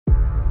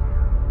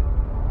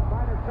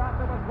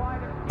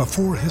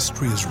Before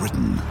history is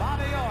written,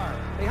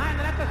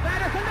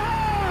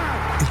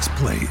 it's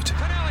played.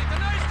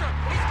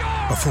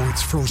 Before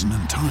it's frozen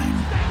in time,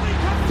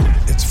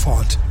 it's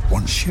fought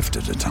one shift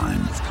at a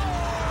time.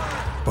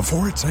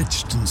 Before it's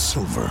etched in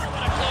silver,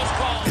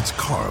 it's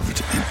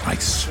carved in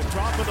ice.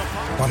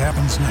 What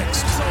happens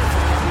next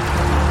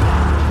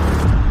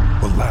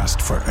will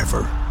last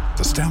forever.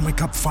 The Stanley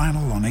Cup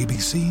Final on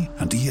ABC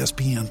and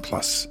ESPN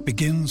Plus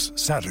begins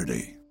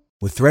Saturday.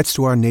 With threats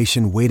to our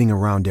nation waiting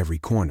around every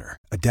corner,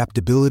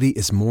 adaptability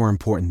is more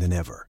important than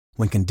ever.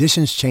 When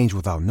conditions change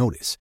without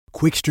notice,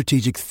 quick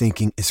strategic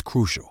thinking is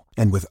crucial.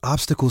 And with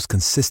obstacles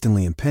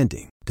consistently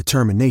impending,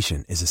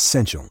 determination is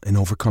essential in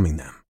overcoming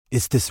them.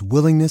 It's this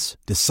willingness,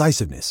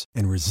 decisiveness,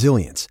 and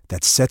resilience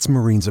that sets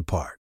Marines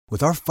apart.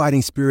 With our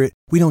fighting spirit,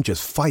 we don't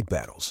just fight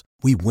battles,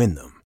 we win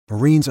them.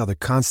 Marines are the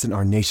constant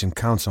our nation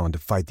counts on to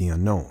fight the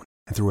unknown.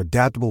 And through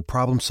adaptable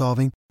problem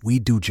solving, we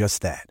do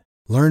just that.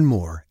 Learn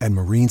more at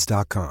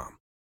marines.com.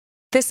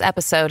 This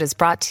episode is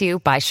brought to you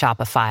by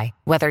Shopify.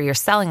 Whether you're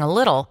selling a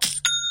little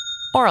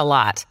or a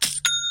lot,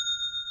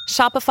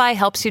 Shopify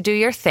helps you do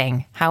your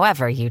thing,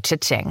 however you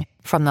cha-ching.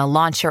 From the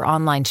launch your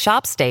online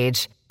shop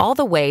stage, all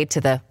the way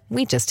to the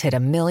we just hit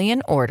 1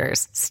 million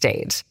orders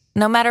stage.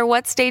 No matter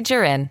what stage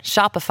you're in,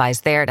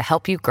 Shopify's there to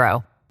help you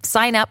grow.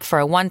 Sign up for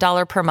a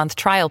 $1 per month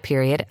trial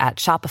period at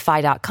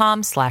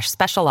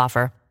shopify.com/special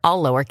offer,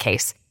 all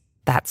lowercase.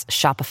 That's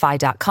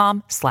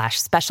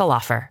shopify.com/special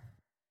offer.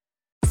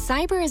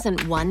 Cyber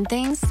isn't one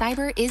thing,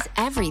 cyber is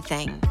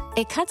everything.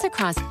 It cuts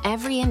across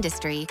every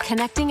industry,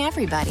 connecting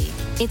everybody.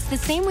 It's the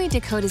same way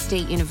Dakota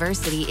State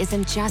University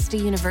isn't just a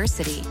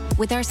university.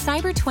 With our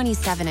Cyber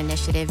 27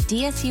 initiative,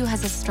 DSU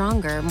has a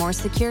stronger, more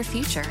secure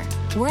future.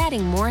 We're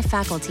adding more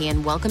faculty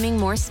and welcoming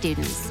more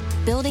students,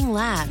 building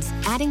labs,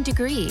 adding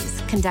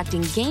degrees,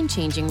 conducting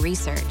game-changing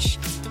research.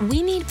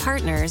 We need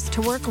partners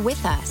to work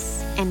with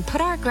us and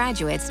put our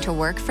graduates to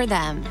work for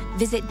them.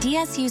 Visit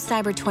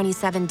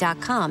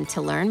dsucyber27.com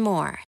to learn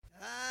more.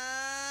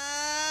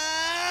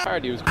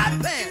 Pardew's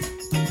advance.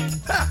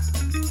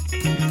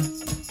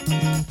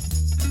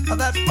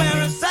 That's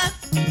where it's at.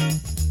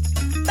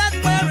 That's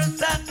where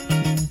it's at.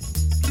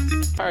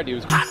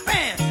 Pardew's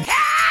advance.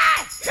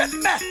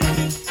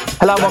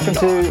 Hello and welcome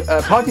to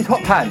Pardew's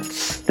Hot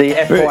Pants, the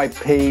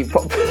FYP.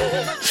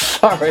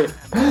 Sorry,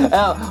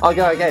 I'll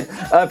go again.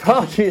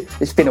 Pardew,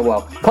 it's been a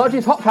while.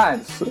 Pardew's Hot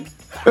Pants.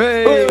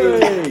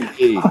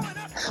 Hey.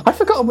 I'd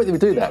forgotten whether we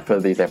do that for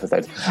these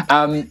episodes.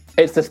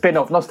 It's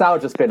the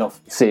nostalgia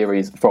spin-off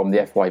series from the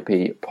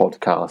FYP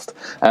podcast.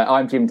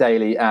 I'm Jim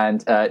Daly,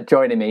 and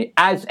joining me,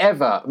 as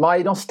ever, my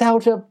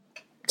nostalgia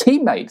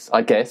teammates,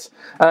 I guess.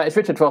 It's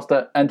Richard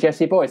Foster and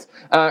Jesse Boyce.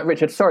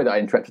 Richard, sorry that I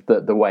interrupted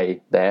the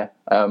way there.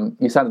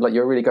 You sounded like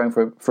you were really going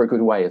for a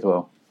good way as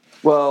well.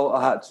 Well,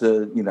 I had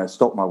to,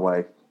 stop my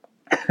way.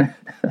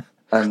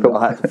 And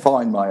I had to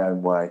find my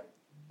own way.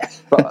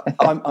 But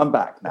I'm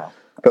back now.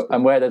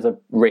 And where there's a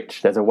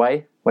rich, there's a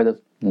way. Where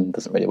there's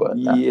doesn't really work.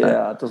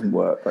 It doesn't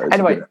work.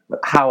 Anyway,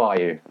 how are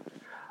you?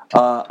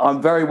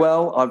 I'm very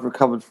well. I've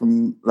recovered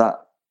from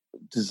that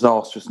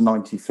disastrous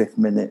 95th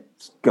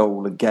minute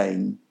goal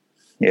again.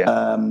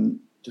 Yeah.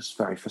 Just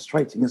very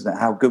frustrating, isn't it?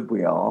 How good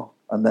we are,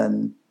 and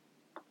then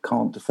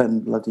can't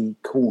defend bloody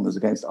corners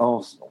against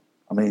Arsenal.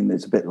 I mean,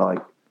 it's a bit like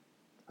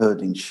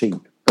herding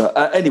sheep. But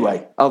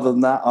anyway, other than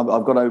that,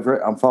 I've got over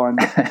it. I'm fine.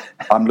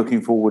 I'm looking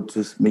forward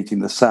to meeting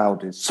the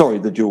Saudis. Sorry,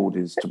 the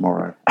Geordies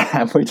tomorrow.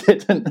 And we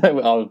didn't.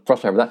 I'll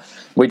brush over that.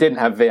 We didn't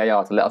have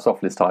VAR to let us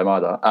off this time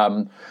either.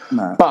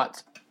 No.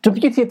 But the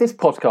beauty of this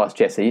podcast,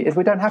 Jesse, is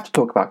we don't have to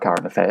talk about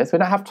current affairs. We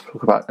don't have to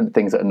talk about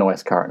things that annoy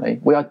us currently.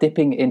 We are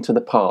dipping into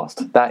the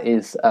past. That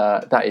is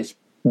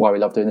why we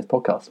love doing this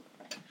podcast.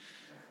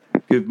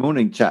 Good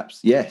morning,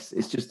 chaps. Yes,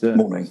 it's just a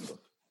morning.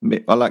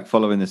 I like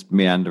following this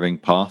meandering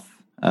path.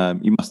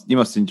 You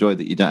must enjoy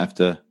that you don't have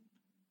to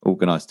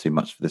organise too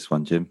much for this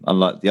one, Jim.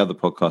 Unlike the other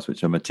podcasts,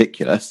 which are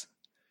meticulous,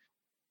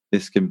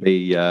 this can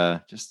be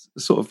just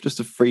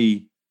a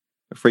free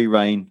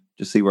reign.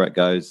 Just see where it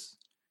goes,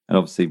 and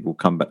obviously we'll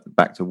come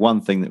back to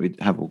one thing that we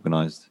have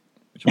organised,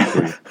 which I'm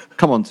sure we'll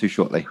come on to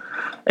shortly.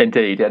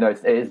 Indeed, yeah, no,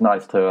 it is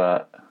nice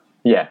to.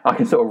 I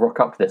can sort of rock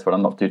up to this one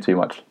and not do too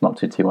much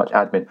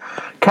admin.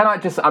 Can I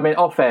just? I mean,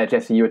 off air,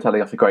 Jesse, you were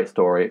telling us a great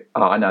story.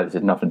 I know this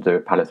has nothing to do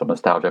with Palace or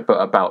nostalgia,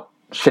 but about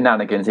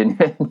shenanigans in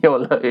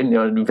your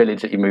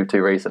village that you moved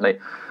to recently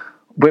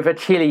with a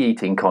chili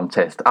eating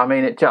contest. I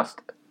mean, that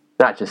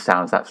just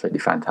sounds absolutely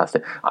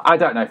fantastic. I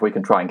don't know if we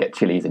can try and get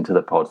chilies into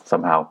the pod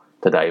somehow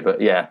today,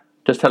 but yeah,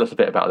 just tell us a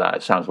bit about that.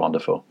 It sounds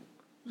wonderful.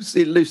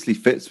 It loosely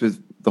fits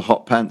with the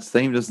hot pants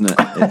theme, doesn't it?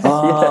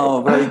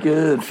 Very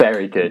good.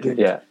 Very good.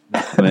 Yeah.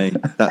 I mean,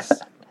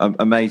 I'm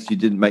amazed you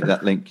didn't make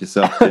that link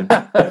yourself, Jim.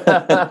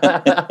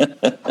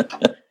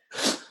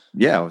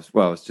 Yeah,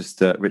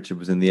 Richard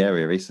was in the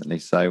area recently,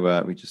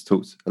 so we just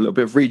talked a little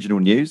bit of regional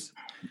news,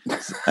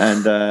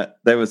 and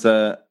there was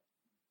a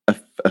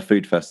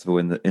food festival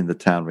in the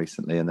town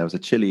recently, and there was a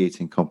chili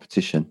eating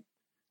competition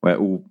where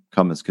all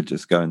comers could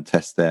just go and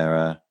test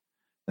their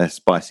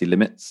spicy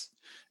limits.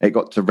 It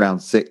got to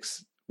round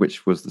 6,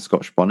 which was the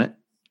Scotch bonnet,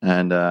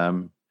 And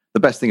the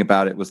best thing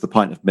about it was the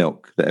pint of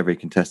milk that every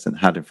contestant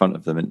had in front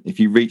of them. And if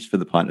you reached for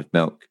the pint of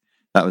milk,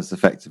 that was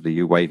effectively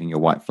you waving your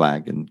white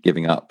flag and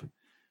giving up.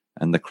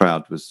 And the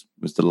crowd was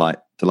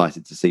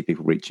delighted to see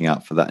people reaching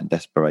out for that in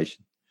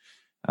desperation.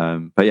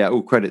 But yeah,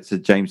 all credit to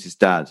James's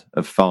dad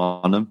of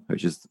Farnham,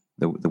 which is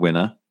the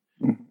winner.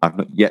 I've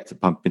not yet to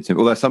bump into him,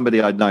 although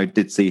somebody I know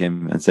did see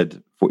him and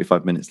said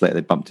 45 minutes later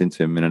they bumped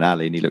into him in an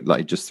alley and he looked like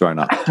he'd just thrown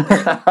up.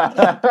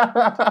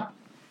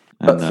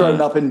 But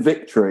thrown up in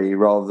victory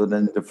rather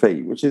than in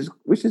defeat, which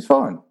is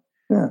fine.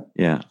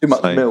 Yeah. Too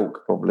much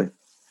milk, probably.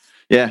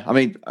 Yeah, I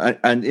mean,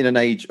 and in an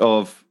age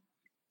of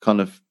kind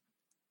of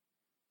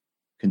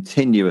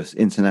continuous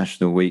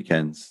international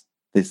weekends,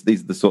 these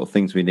are the sort of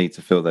things we need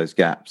to fill those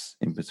gaps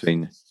in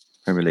between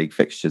Premier League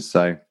fixtures.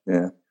 So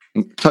yeah,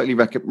 totally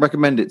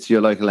recommend it to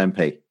your local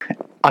MP.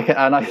 I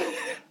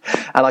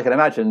can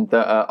imagine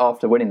that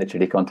after winning the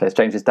chili contest,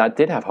 James's dad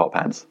did have hot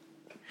pants.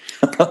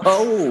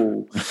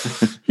 Oh,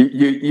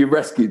 you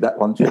rescued that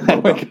one, Jim. There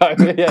we go,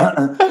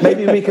 yeah.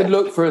 Maybe we could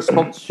look for a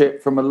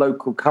sponsorship from a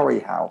local curry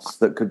house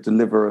that could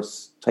deliver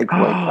us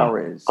takeaway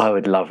curries. I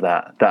would love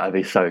that. That would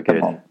be so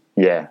good.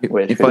 Yeah.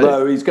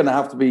 Although he's going to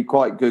have to be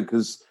quite good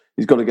because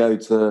he's got to go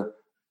to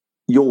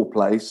your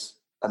place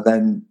and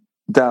then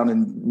down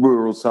in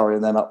rural Surrey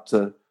and then up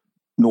to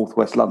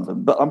northwest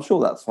London. But I'm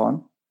sure that's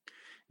fine.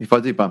 If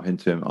I do bump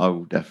into him, I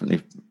will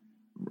definitely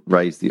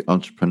raise the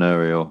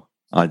entrepreneurial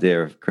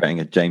idea of creating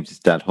a James's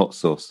Dad hot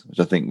sauce, which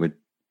I think would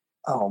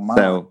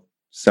sell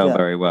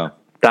very well.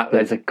 That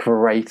is a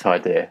great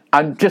idea.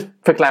 And just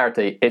for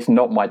clarity, it's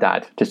not my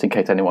dad, just in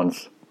case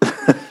anyone's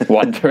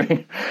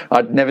wondering.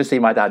 I'd never see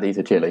my dad eat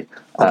a chili.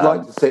 I'd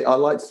like to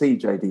see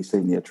JD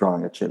Senior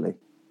trying a chili.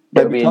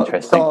 That would be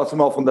interesting. Start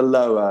him off on the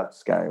lower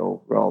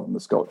scale rather than the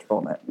Scotch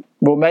bonnet.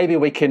 Well, maybe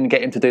we can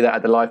get him to do that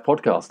at the live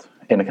podcast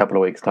in a couple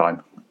of weeks'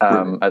 time.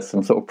 As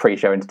some sort of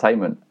pre-show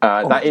entertainment.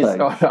 I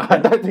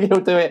don't think he'll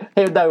do it.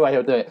 No way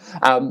he'll do it.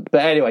 But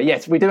anyway,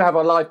 yes, we do have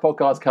a live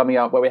podcast coming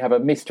up where we have a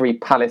Mystery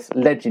Palace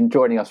legend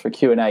joining us for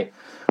Q&A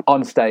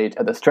on stage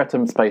at the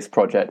Streatham Space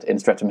Project in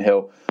Streatham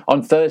Hill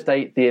on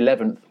Thursday, the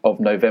 11th of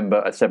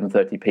November at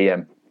 7:30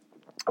 p.m.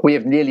 We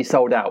have nearly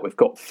sold out. We've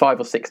got 5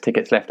 or 6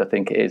 tickets left, I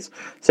think it is.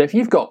 So if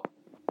you've got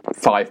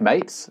 5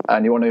 mates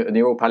and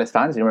you're all Palace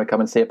fans and you want to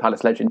come and see a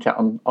Palace legend chat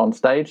on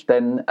stage,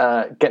 then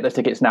get those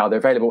tickets now. They're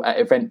available at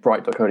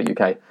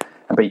eventbrite.co.uk,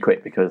 and be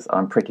quick because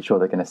I'm pretty sure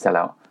they're going to sell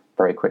out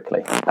very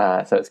quickly.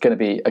 So it's going to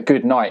be a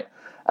good night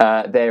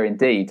there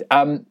indeed.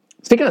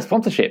 Speaking of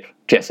sponsorship,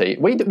 Jesse,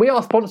 we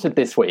are sponsored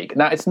this week.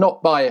 Now, it's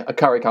not by a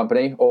curry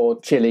company or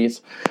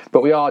chilies,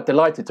 but we are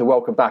delighted to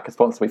welcome back a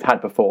sponsor we've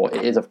had before.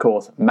 It is, of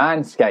course,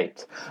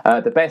 Manscaped,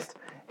 the best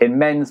in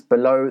men's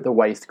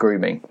below-the-waist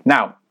grooming.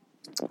 Now,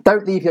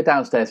 don't leave your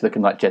downstairs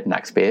looking like Jed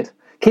Naxbeard.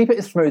 Keep it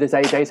as smooth as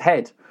AJ's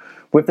head.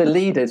 With the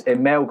leaders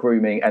in male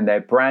grooming and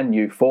their brand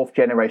new 4th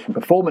generation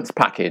performance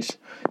package,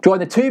 join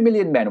the 2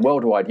 million men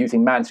worldwide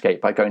using Manscaped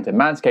by going to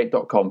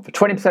manscaped.com for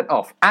 20%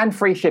 off and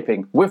free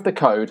shipping with the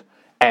code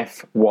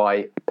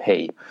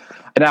FYP.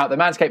 Now, the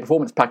Manscaped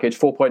Performance Package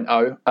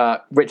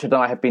 4.0, Richard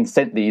and I have been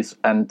sent these,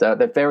 and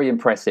they're very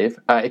impressive.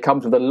 It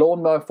comes with a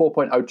Lawnmower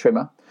 4.0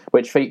 trimmer,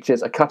 which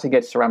features a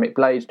cutting-edge ceramic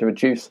blade to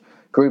reduce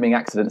grooming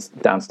accidents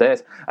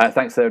downstairs,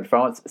 thanks to their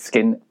advanced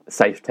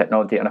skin-safe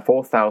technology and a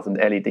 4,000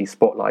 LED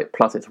spotlight,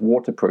 plus it's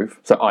waterproof,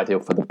 so ideal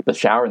for the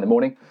shower in the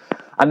morning.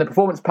 And the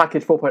Performance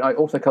Package 4.0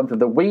 also comes with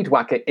the Weed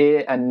Whacker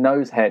ear and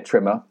nose hair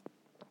trimmer,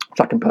 which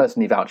I can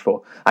personally vouch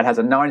for, and has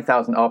a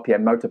 9,000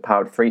 RPM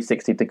motor-powered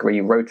 360-degree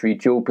rotary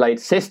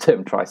dual-blade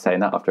system, try saying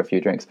that after a few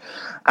drinks,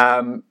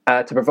 to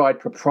provide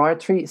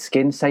proprietary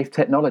skin-safe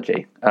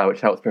technology,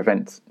 which helps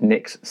prevent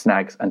nicks,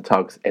 snags and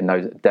tugs in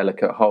those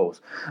delicate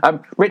holes.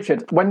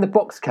 Richard, when the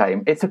box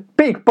came, it's a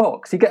big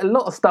box. You get a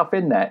lot of stuff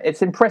in there.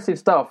 It's impressive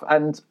stuff,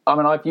 and I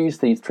mean, I've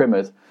used these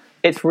trimmers.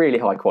 It's really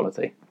high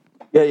quality.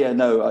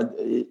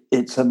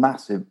 It's a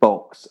massive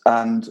box,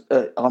 and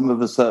I'm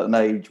of a certain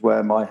age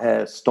where my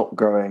hair stopped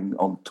growing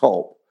on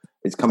top.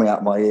 It's coming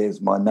out my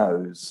ears, my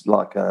nose,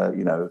 like a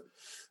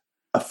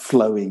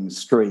flowing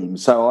stream.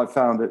 So I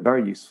found it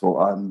very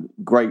useful and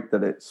great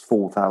that it's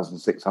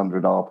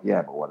 4,600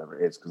 RPM or whatever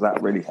it is, because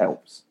that really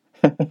helps.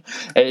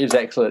 It is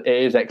excellent.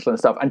 It is excellent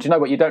stuff. And do you know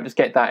what? You don't just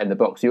get that in the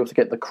box. You also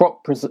get the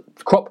Crop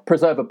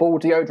Preserver Ball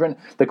Deodorant,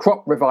 the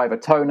Crop Reviver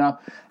Toner,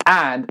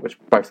 and which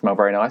both smell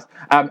very nice,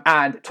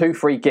 and 2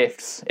 free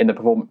gifts in the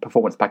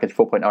Performance Package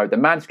 4.0. The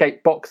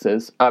Manscaped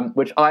Boxers,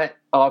 which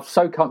are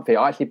so comfy.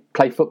 I actually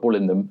play football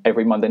in them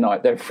every Monday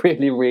night. They're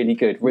really, really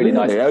good. Really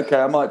nice. Okay,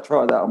 I might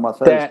try that on my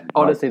Thursday.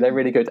 Honestly, they're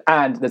really good.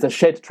 And there's a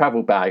shed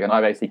travel bag, and I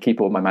basically keep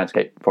all my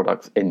Manscaped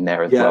products in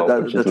there as well.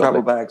 Yeah, the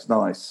travel bag's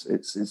nice.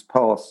 It's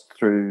passed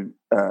through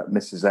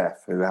Mrs.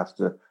 F, who has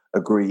to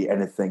agree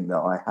anything that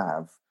I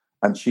have.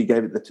 And she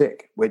gave it the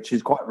tick, which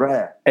is quite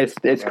rare.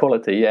 It's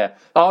quality, yeah.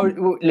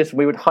 Oh, listen,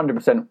 we would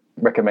 100%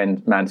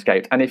 recommend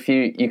Manscaped. And if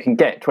you can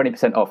get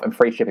 20% off and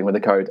free shipping with the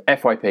code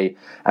FYP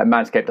at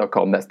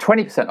manscaped.com. That's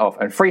 20% off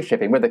and free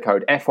shipping with the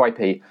code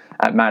FYP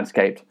at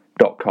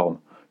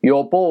manscaped.com.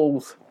 Your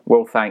balls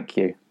will thank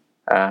you.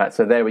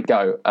 So there we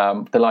go.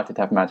 Delighted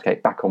to have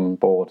Manscaped back on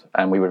board,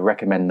 and we would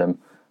recommend them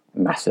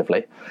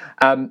massively.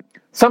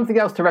 Something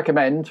else to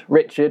recommend,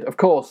 Richard, of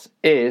course,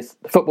 is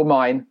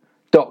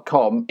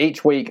footballmine.com.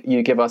 Each week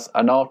you give us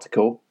an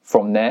article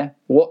from there.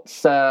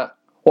 What's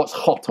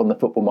hot on the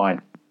Football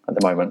Mine at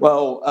the moment?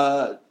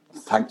 Well,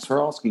 thanks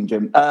for asking,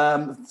 Jim.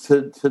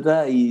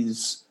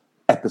 Today's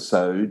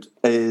episode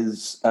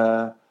is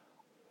I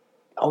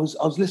was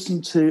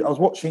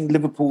watching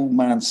Liverpool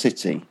Man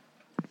City,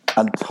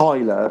 and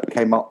Tyler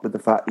came up with the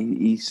fact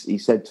he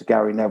said to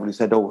Gary Neville, he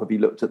said, "Oh, have you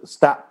looked at the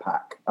stat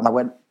pack?" And I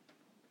went,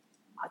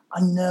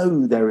 I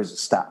know there is a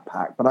stat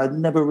pack, but I'd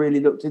never really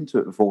looked into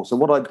it before. So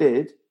what I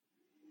did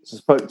is I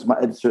spoke to my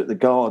editor at The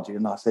Guardian,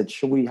 and I said,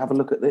 "Shall we have a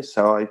look at this?"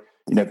 So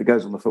if it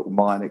goes on the Football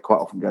Mine, it quite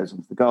often goes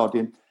onto The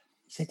Guardian.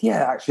 He said,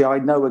 "Yeah, actually, I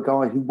know a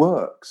guy who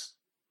works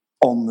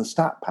on the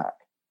stat pack."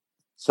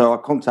 So I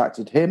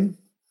contacted him.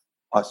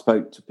 I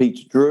spoke to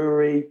Peter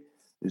Drury,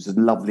 who's a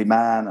lovely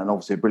man and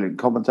obviously a brilliant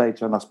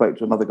commentator, and I spoke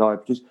to another guy who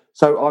produced.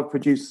 So I've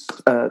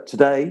produced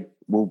today,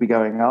 will be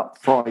going up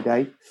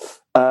Friday,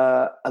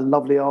 a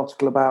lovely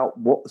article about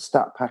what the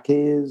stat pack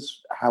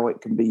is, how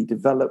it can be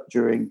developed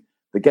during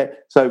the game.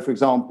 So, for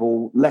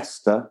example,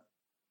 Leicester,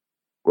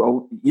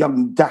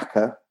 young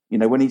Daka,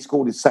 when he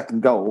scored his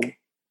second goal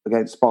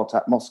against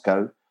Spartak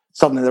Moscow,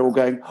 suddenly they're all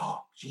going,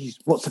 "Oh, geez,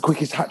 what's the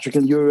quickest hat-trick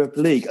in Europa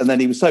League?" And then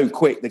he was so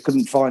quick they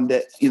couldn't find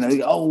it.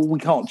 "Oh, we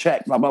can't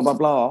check, blah, blah, blah,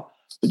 blah."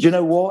 But you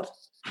know what?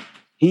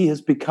 He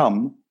has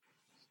become,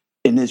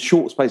 in his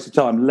short space of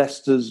time,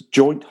 Leicester's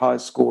joint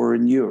highest scorer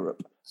in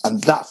Europe.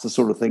 And that's the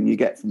sort of thing you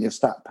get from your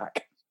stat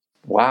pack.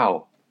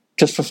 Wow.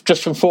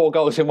 Just from 4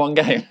 goals in one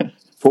game?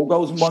 4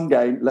 goals in one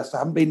game. Leicester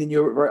haven't been in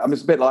Europe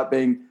it's a bit like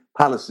being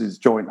Palace's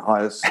joint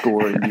highest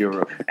scorer in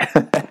Europe,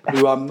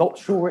 who I'm not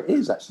sure it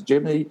is, actually,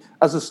 Jimmy.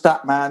 As a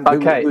stat man, who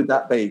would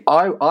that be?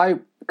 I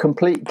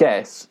complete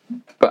guess,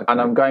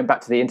 and I'm going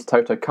back to the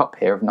Intertoto Cup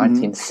here of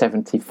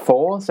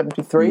 1974,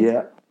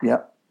 73. Yeah.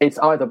 It's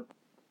either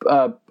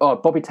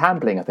Bobby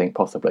Tambling, I think,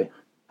 possibly.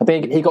 I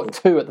think he got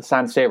 2 at the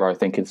San Siro, I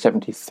think, in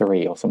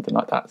 73 or something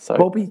like that. So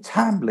Bobby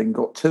Tambling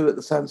got 2 at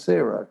the San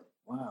Siro.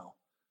 Wow.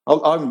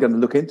 I'm going to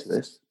look into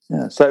this.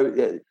 Yeah.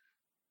 So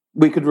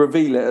we could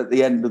reveal it at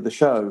the end of the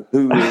show.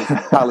 Who is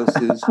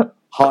Palace's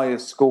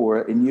highest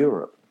scorer in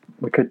Europe?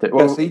 We could do.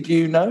 Well, Jesse, do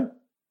you know?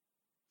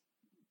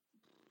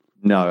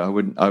 No, I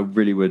wouldn't. I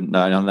really wouldn't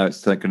know. And I know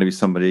it's going to be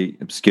somebody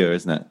obscure,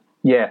 isn't it?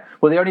 Yeah.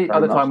 Well, the only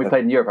other time we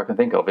played in Europe I can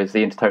think of is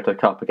the Intertoto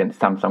Cup against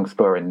Samsung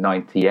Spur in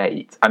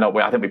 98.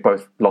 I think we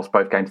both lost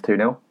both games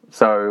 2-0.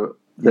 So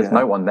there's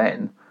no one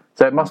then.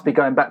 So it must be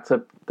going back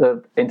to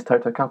the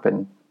Intertoto Cup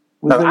in...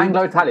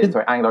 Anglo-Italian.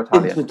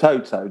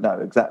 Intertoto, no,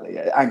 exactly.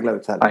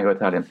 Anglo-Italian.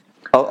 Anglo-Italian.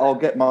 I'll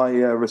get my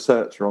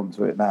researcher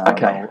onto it now.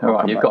 Okay, all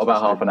right. You've got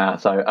about half an hour.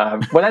 So,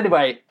 well,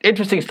 anyway,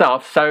 interesting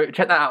stuff. So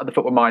check that out at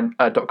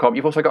thefootballmine.com.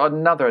 You've also got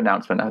another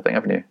announcement, I think,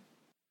 haven't you?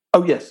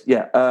 Oh, yes,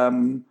 yeah.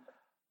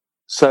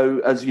 So,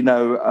 as you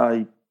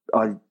know,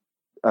 I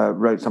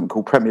wrote something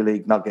called Premier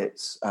League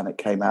Nuggets, and it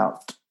came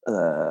out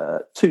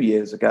 2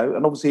 years ago.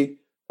 And obviously,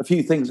 a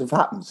few things have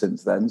happened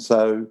since then.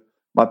 So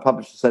my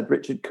publisher said,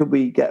 "Richard, could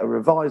we get a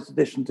revised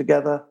edition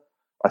together?"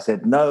 I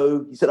said,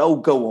 "No." He said, "Oh,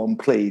 go on,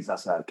 please." I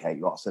said, "Okay,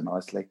 you asked so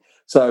nicely."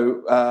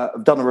 So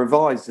I've done a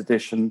revised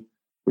edition,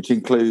 which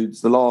includes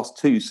the last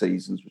 2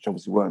 seasons, which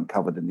obviously weren't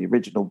covered in the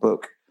original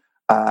book.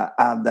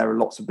 And there are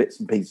lots of bits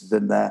and pieces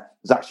in there.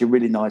 There's actually a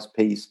really nice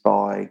piece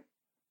by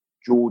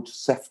George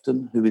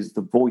Sefton, who is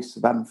the voice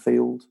of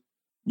Anfield.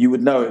 You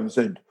would know him,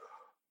 said,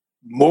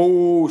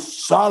 "Mo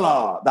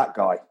Salah," that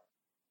guy.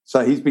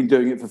 So he's been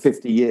doing it for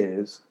 50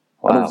 years.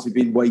 Wow. And obviously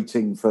been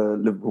waiting for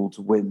Liverpool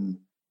to win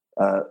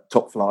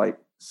top flight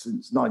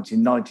since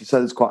 1990. So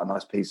there's quite a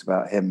nice piece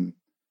about him,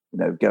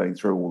 going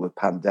through all the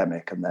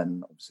pandemic and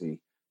then obviously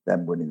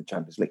them winning the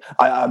Champions League.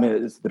 I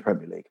mean, it's the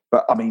Premier League,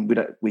 but I mean,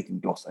 we can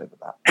gloss over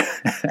that.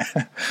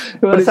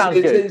 Well, it sounds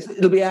good.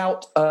 It'll be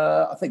out,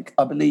 I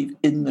believe,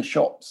 in the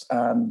shops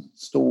and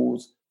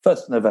stores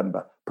 1st of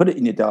November. Put it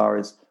in your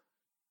diaries.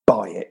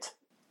 Buy it.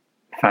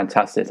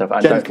 Fantastic stuff.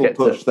 And gentle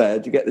push there.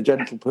 Do you get the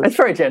gentle push? It's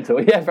very gentle.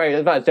 Yeah,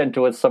 about as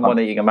gentle as someone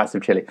eating a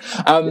massive chili.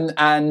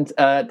 And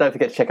don't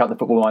forget to check out the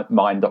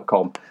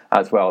footballmine.com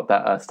as well.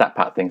 That stat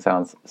pack thing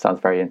sounds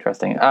very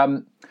interesting. I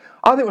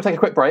think we'll take a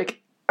quick break.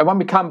 And when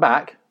we come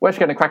back, we're just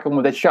going to crack on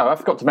with this show. I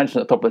forgot to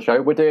mention at the top of the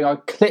show, we're doing our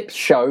clips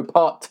show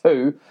part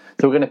 2.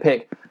 So we're going to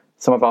pick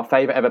some of our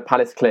favourite ever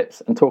Palace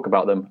clips and talk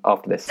about them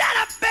after this. Stand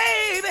up,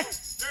 baby.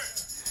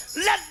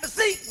 Let me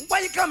see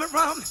where you're coming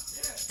from.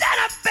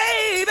 Stand up,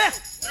 baby.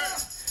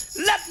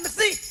 Let me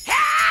see.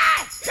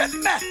 Hey!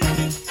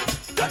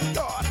 Good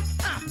God.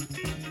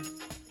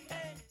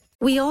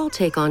 We all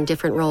take on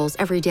different roles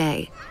every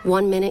day.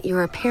 One minute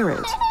you're a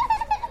parent,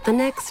 the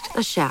next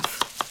a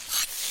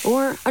chef,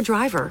 or a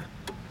driver.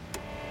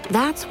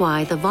 That's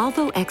why the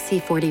Volvo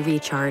XC40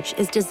 Recharge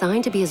is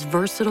designed to be as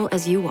versatile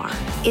as you are.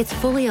 It's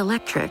fully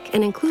electric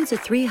and includes a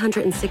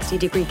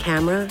 360-degree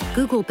camera,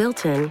 Google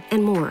built-in,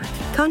 and more.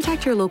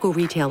 Contact your local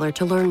retailer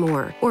to learn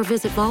more or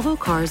visit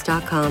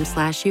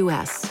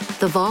volvocars.com/US.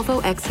 The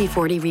Volvo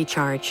XC40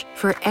 Recharge.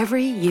 For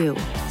every you.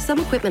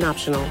 Some equipment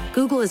optional.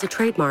 Google is a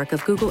trademark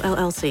of Google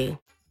LLC.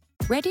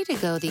 Ready to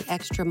go the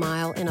extra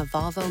mile in a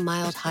Volvo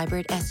mild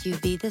hybrid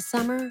SUV this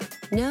summer?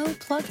 No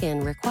plug-in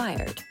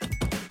required.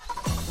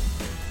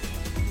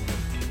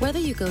 Whether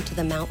you go to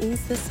the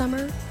mountains this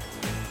summer,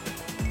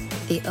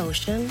 the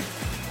ocean,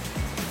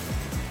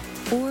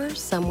 or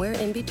somewhere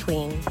in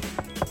between,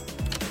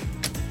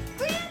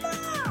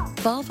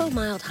 Volvo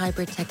mild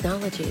hybrid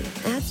technology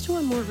adds to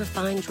a more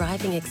refined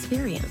driving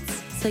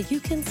experience so you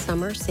can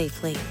summer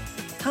safely.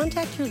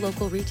 Contact your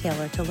local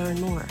retailer to learn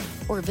more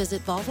or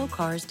visit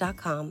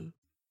volvocars.com.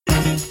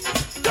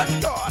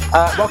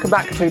 Welcome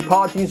back to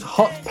Pardew's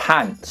Hot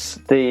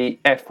Pants, the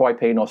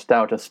FYP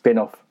Nostalgia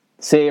spin-off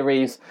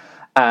series,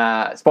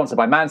 sponsored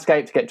by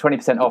Manscaped. Get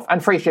 20% off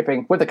and free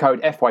shipping with the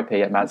code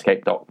FYP at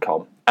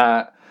manscaped.com.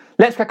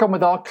 Let's crack on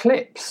with our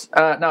clips.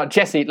 Now,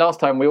 Jesse, last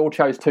time we all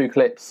chose 2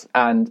 clips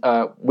and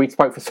we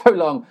spoke for so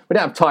long, we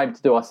don't have time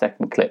to do our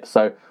second clip.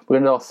 So we're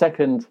going to do our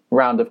second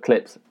round of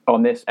clips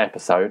on this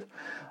episode.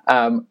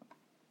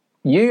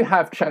 You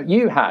have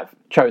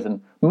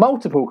chosen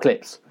multiple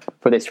clips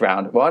for this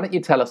round. Why don't you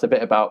tell us a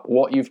bit about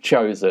what you've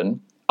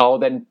chosen? I'll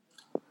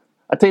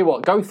tell you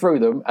what, go through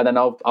them and then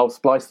I'll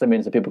splice them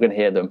in so people can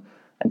hear them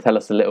and tell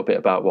us a little bit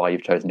about why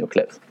you've chosen your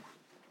clips.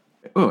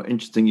 Oh,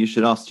 interesting. You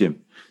should ask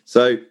Jim.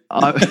 So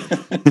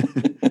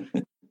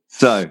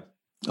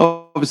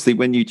obviously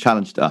when you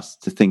challenged us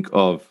to think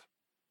of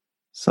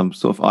some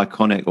sort of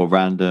iconic or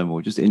random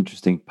or just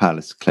interesting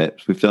Palace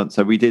clips,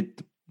 we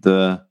did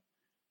the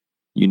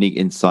unique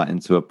insight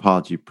into a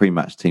Pardew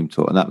pre-match team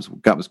talk, and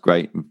that was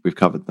great. We've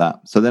covered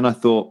that. So then I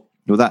thought,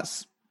 well,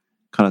 that's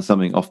kind of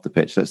something off the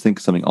pitch. Let's think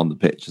of something on the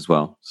pitch as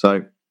well.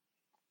 So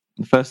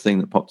the first thing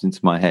that popped into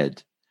my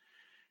head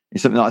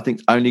is something that I think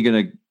is only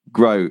going to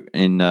grow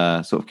in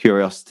sort of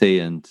curiosity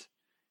and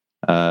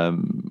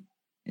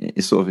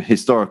it's sort of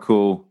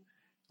historical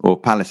or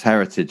Palace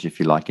heritage, if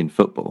you like, in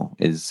football,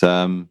 is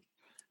what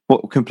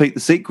will complete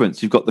the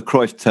sequence. You've got the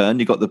Cruyff turn,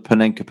 you've got the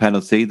Panenka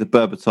penalty, the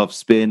Berbatov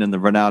spin, and the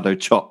Ronaldo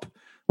chop.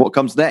 What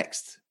comes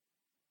next?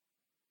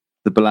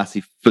 The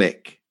Balassi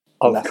flick.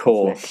 Of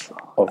course.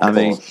 I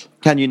mean,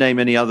 can you name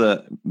any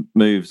other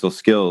moves or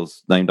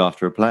skills named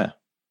after a player?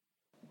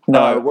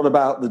 No. What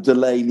about the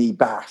Delaney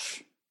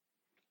bash?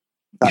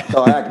 That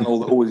diagonal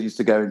that always used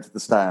to go into the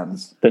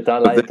stands. The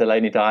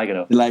Delaney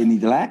diagonal. Delaney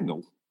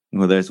diagonal.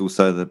 Well, there's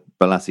also the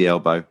Balassi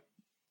elbow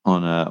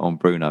on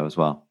Bruno as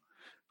well.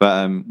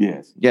 But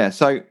yes, yeah.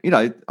 So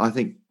I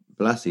think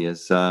Balassi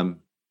has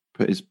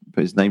put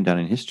his name down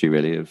in history,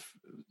 really, of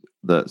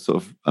the sort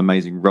of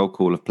amazing roll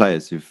call of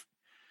players who've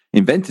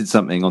invented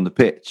something on the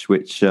pitch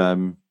which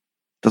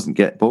doesn't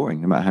get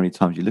boring no matter how many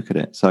times you look at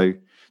it. So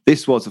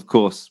this was, of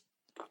course,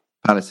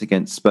 Palace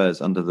against Spurs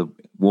under the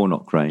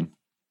Warnock reign.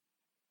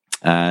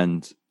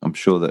 And I'm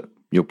sure that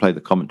you'll play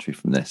the commentary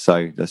from this.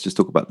 So let's just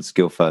talk about the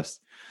skill first.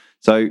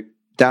 So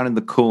down in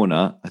the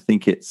corner, I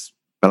think it's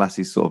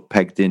Balassi sort of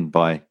pegged in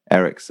by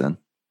Eriksson,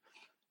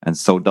 and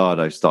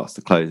Soldado starts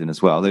to close in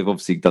as well. They've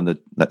obviously done the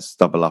let's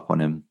double up on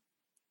him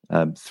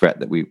threat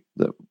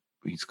that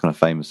he's kind of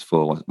famous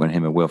for when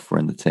him and Wilf were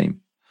in the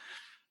team.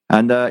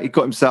 And he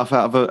got himself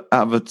out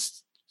of a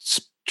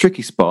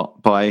tricky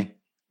spot by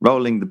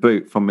rolling the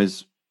boot from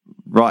his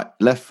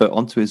left foot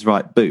onto his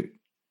right boot.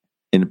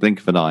 In a blink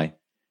of an eye,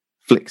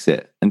 flicks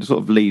it, and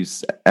sort of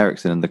leaves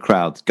Eriksson and the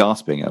crowd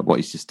gasping at what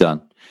he's just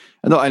done.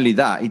 And not only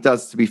that, he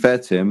does, to be fair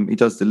to him, he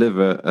does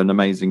deliver an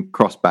amazing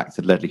cross back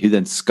to Ledley, who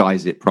then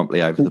skies it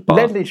promptly over the bar.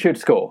 Ledley should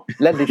score.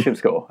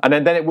 And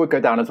then it would go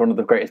down as one of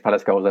the greatest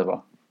Palace goals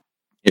ever.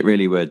 It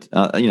really would.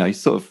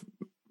 He's sort of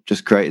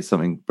just created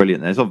something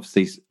brilliant. There's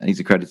obviously, he's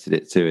accredited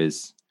it to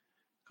his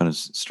kind of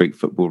street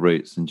football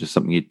roots and just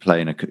something he'd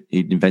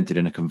invented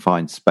in a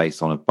confined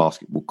space on a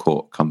basketball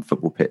court come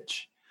football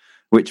pitch,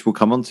 which we'll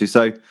come on to.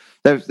 So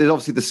there's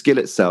obviously the skill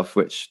itself,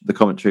 which the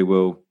commentary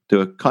will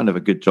do a kind of a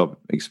good job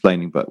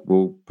explaining, but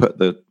we'll put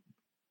the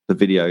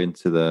video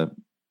into the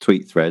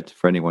tweet thread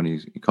for anyone who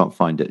can't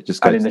find it.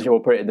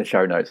 We'll put it in the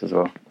show notes as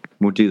well.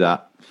 We'll do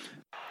that.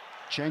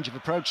 Change of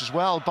approach as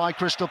well by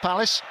Crystal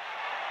Palace.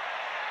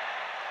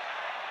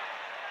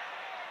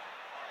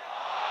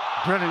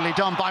 Brilliantly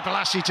done by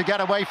Balassi to get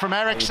away from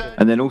Eriksson.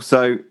 And then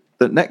also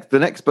the next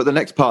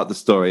part of the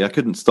story, I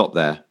couldn't stop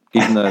there,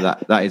 even though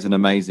that is an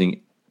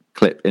amazing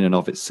clip in and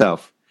of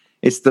itself.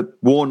 It's the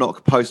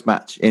Warnock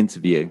post-match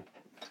interview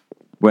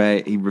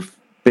where he,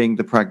 being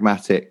the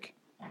pragmatic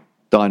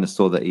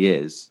dinosaur that he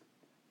is,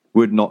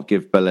 would not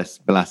give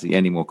Balassi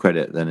any more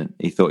credit than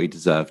he thought he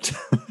deserved.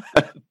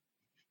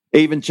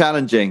 Even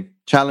challenging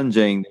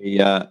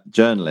the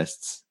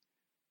journalists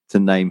to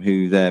name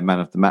who their man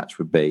of the match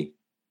would be,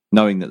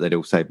 knowing that they'd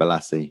all say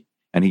Balassi,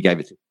 and he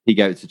gave it to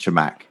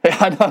Chamakh.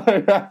 I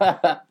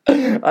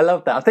know. I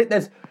love that. I think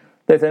there's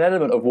an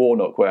element of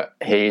Warnock where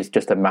he is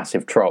just a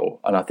massive troll,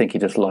 and I think he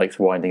just likes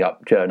winding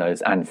up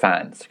journos and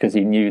fans because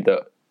he knew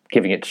that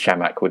giving it to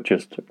Chamakh would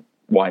just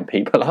wind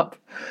people up.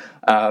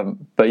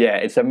 But yeah,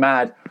 it's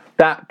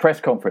that press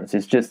conference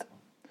is just,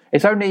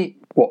 It's only,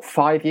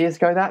 5 years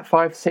ago,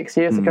 5-6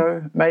 years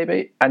ago,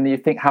 maybe? And you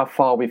think how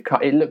far we've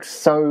cut. It looks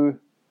so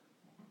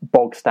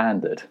bog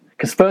standard.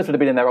 Because Spurs would have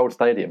been in their old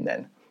stadium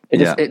then.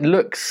 It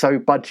looks so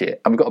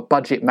budget. And we've got a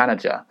budget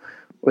manager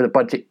with a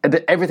budget.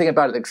 Everything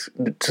about it looks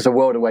just a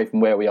world away from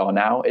where we are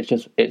now. It's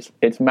just, it's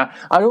I think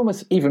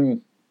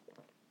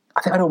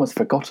I'd almost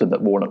forgotten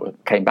that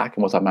Warnock came back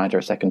and was our manager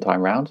a second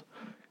time round.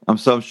 I'm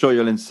sure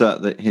you'll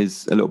insert a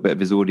little bit of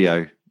his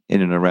audio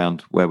in and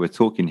around where we're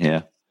talking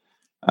here.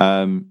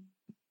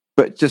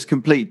 But just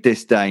complete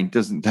disdain,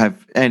 doesn't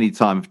have any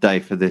time of day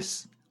for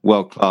this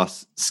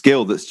world-class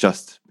skill that's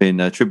just been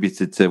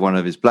attributed to one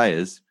of his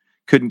players.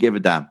 Couldn't give a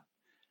damn.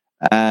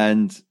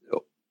 And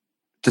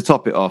to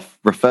top it off,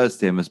 refers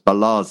to him as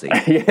Balazi.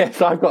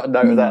 Yes, I've got a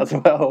note of that as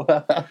well.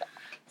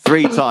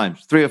 3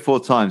 or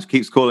 4 times,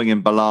 keeps calling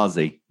him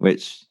Balazi,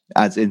 which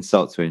adds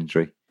insult to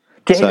injury.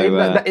 That's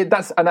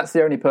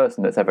the only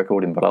person that's ever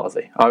called him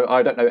Balazi.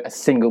 I don't know a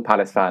single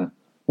Palace fan,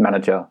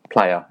 manager,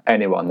 player,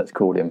 anyone that's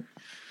called him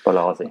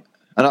Balazi.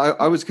 And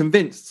I was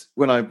convinced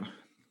when I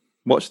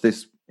watched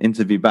this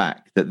interview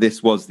back that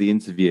this was the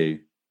interview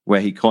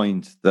where he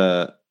coined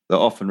the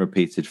often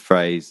repeated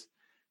phrase,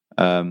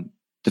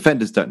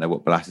 defenders don't know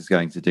what Balas is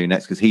going to do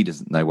next because he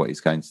doesn't know what he's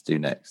going to do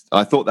next.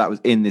 I thought that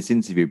was in this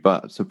interview,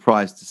 but I'm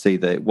surprised to see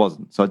that it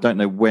wasn't. So I don't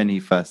know when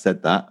he first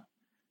said that.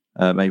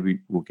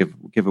 Maybe we'll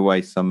give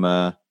away some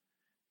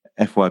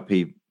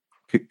FYP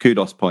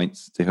kudos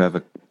points to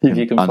whoever if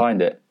you can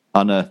find it,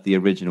 unearth the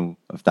original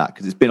of that,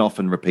 because it's been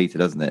often repeated,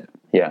 hasn't it?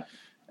 Yeah,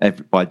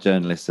 by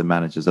journalists and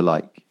managers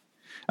alike.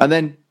 And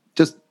then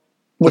just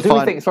do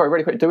we think? Sorry,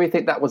 really quick. Do we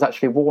think that was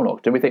actually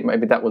Warnock? Do we think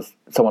maybe that was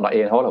someone like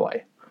Ian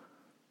Holloway?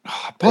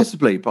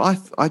 Possibly, but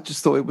I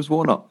just thought it was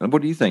Warnock. And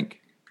what do you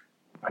think?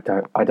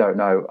 I don't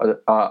know.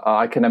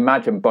 I can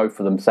imagine both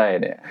of them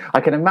saying it.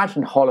 I can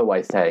imagine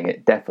Holloway saying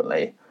it,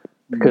 definitely,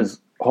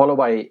 because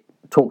Holloway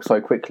talks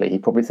so quickly. He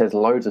probably says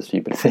loads of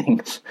stupid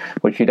things,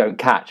 which you don't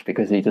catch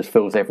because he just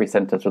fills every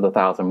sentence with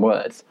 1,000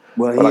 words.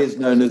 Well, he is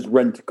known as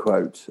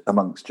rent-a-quote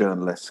amongst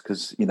journalists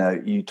because,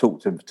 you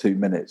talk to him for 2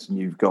 minutes and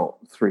you've got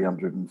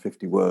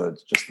 350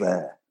 words just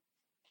there.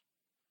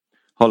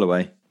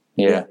 Holloway.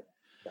 Yeah.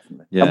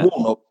 Definitely. Yeah. And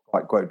Warnock's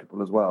quite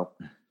quotable as well.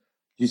 Did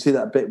you see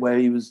that bit where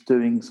he was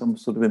doing some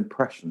sort of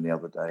impression the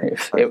other day?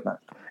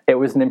 It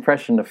was an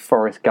impression of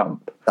Forrest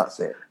Gump. That's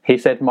it. He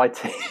said, "My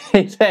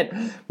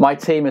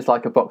team is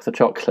like a box of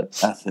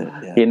chocolates. That's it.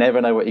 Yeah. You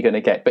never know what you're going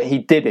to get." But he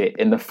did it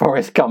in the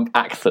Forrest Gump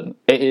accent.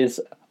 It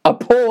is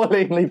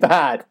appallingly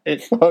bad.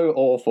 It's so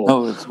awful.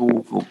 Oh, it's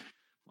awful.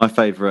 My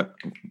favourite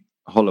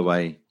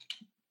Holloway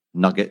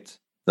nugget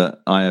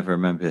that I ever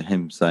remember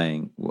him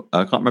saying,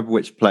 I can't remember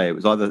which player. It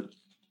was either,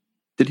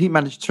 did he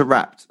manage to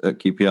rap at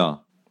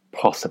QPR?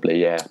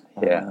 Possibly, yeah.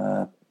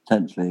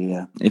 Potentially,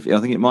 yeah. I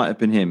think it might have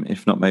been him,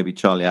 if not maybe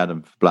Charlie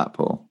Adam for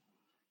Blackpool.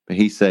 But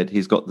he said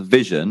he's got the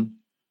vision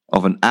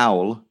of an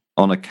owl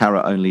on a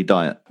carrot-only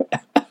diet.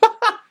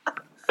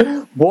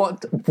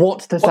 What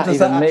does that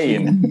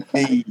even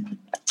mean?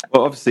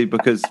 Well, obviously,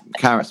 because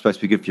carrot's supposed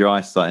to be good for your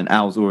eyesight, and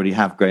owls already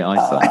have great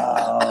eyesight.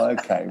 Oh,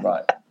 okay,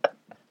 right.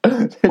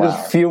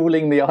 Just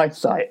fueling the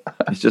eyesight.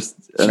 It's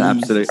just an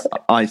absolute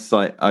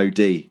eyesight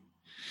OD.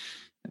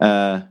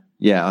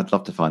 Yeah, I'd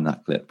love to find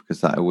that clip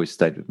because that always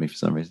stayed with me for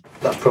some reason.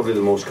 That's probably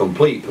the most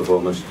complete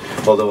performance,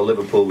 although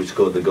Liverpool, we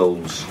scored the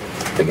goals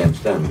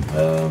against them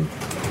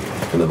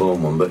in the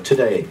home one. But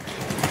today,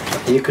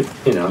 I could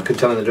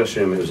tell in the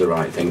dressing room it was the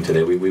right thing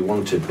today. We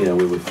wanted,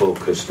 we were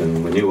focused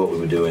and we knew what we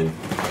were doing,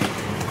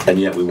 and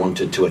yet we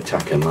wanted to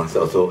attack them. I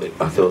thought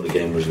the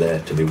game was there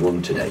to be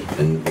won today,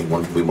 and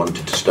we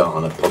wanted to start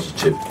on a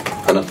positive,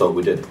 and I thought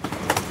we did.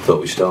 I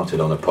thought we started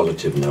on a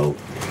positive note.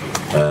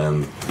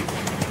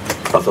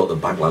 I thought the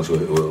back lads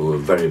were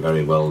very,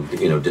 very well,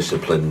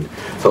 disciplined.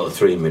 I thought the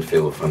 3 in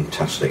midfield were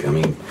fantastic. I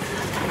mean,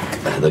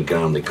 the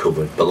ground they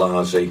covered.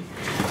 Balazi,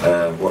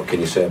 what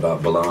can you say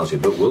about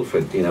Balazi? But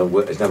Wilfred,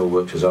 has never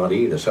worked as hard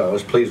either. So I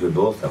was pleased with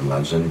both them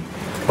lads. And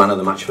man of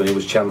the match for me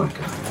was Chamak.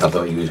 I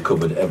thought he was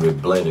covered every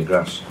blade of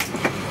grass.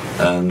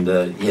 And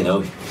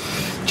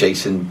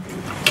Jason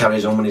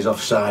carries on when he's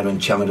offside when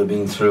Chamak had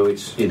been through.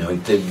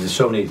 There's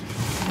so many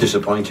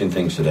disappointing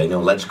things today.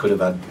 Leds could have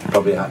had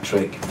probably a hat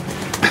trick.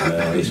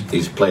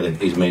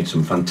 He's made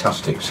some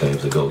fantastic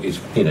saves. The goal,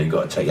 you've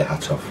got to take your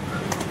hat off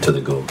to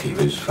the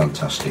goalkeeper. He's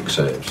fantastic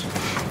saves,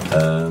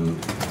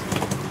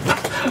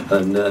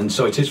 and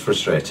so it is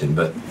frustrating.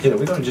 But you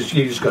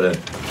just got to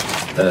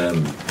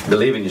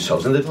believe in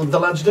yourselves, and the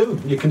lads do.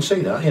 You can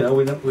see that.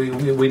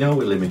 We know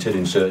we're limited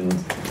in certain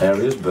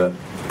areas, but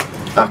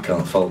I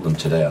can't fault them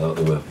today. I thought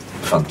they were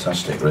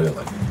fantastic, really.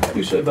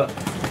 You said about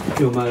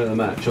your man of the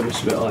match. I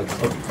must admit,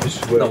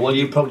 this is where. No, well,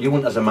 you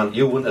wouldn't as a man.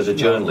 You wouldn't as a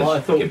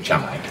journalist give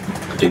Chamak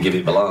to give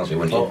it Balazi,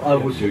 wouldn't you? I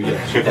would do,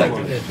 yes. Yeah.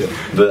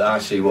 But I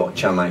see what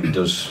Chamak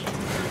does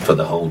for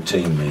the whole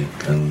team,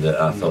 and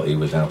I thought he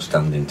was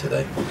outstanding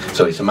today.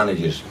 So it's a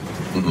manager's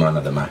man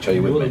of the match. Are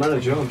you with me? You're the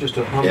manager. I'm just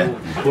a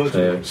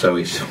humble so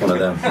it's one of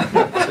them.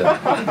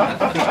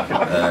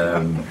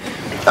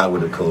 I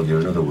would have called you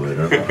another word.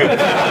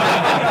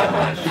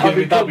 I've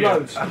been done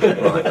loads.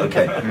 Right,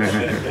 okay.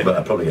 But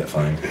I'd probably get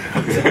fined.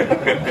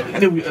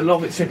 A lot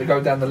of it seemed to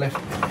go down the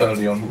left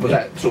early on. Was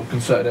that sort of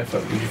concerted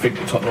effort? Did you think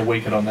that Tottenham were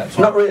weakened on that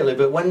side? Not really,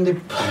 but when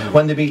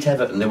they beat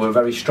Everton, they were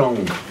very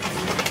strong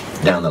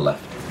down the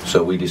left.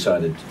 So we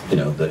decided,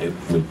 that it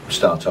would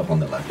start off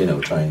on the left,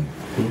 try and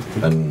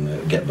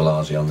get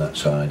Blasey on that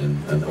side.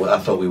 And I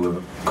thought we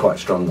were quite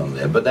strong on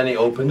there. But then it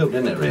opened up,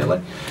 didn't it,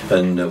 really?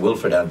 And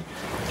Wilfred had,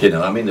 there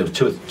were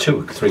two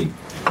or three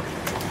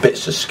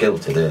bits of skill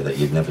today that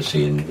you'd never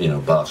see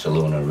in,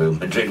 Barcelona, Real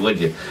Madrid, would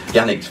you?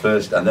 Yannick's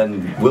first, and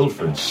then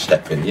Wilfred's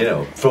stepping,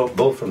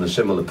 both from a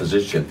similar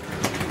position.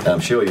 I'm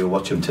sure you'll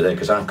watch them today,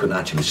 because I couldn't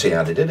actually see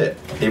how they did it,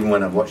 even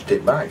when I've watched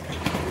it back.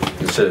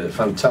 It's a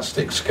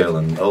fantastic skill,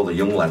 and all the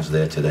young lads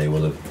there today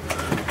will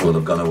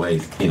have gone away,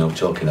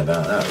 talking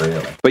about that,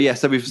 really. But yeah,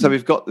 so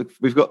we've got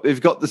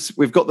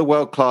the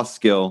world class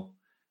skill,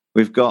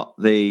 we've got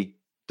the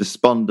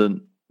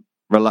despondent,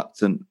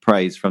 reluctant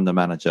praise from the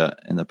manager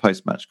in the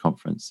post match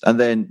conference, and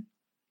then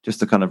just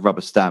to kind of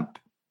rubber stamp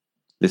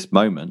this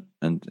moment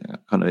and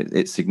kind of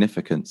its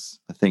significance,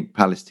 I think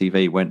Palace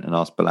TV went and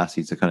asked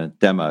Bolasie to kind of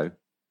demo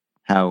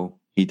how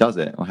he does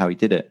it or how he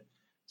did it.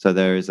 So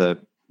there is a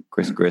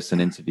Chris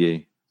Grisson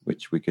interview,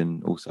 which we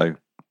can also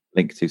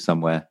link to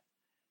somewhere.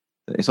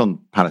 It's on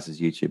Palace's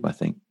YouTube, I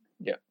think.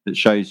 Yeah. That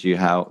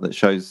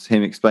shows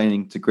him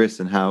explaining to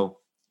Grisson how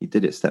he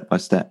did it step by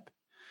step.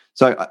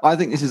 So I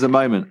think this is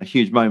a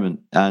huge moment,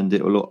 and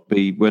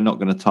we're not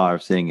going to tire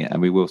of seeing it, and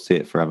we will see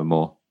it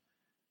forevermore.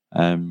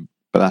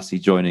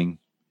 Bolasie joining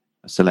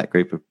a select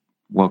group of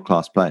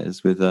world-class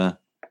players with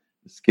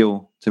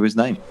skill to his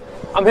name.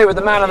 I'm here with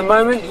the man of the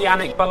moment,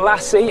 Yannick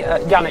Bolasie.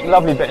 Yannick,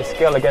 lovely bit of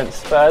skill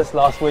against Spurs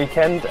last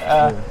weekend.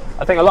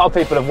 I think a lot of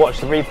people have watched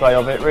the replay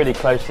of it really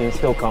closely and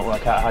still can't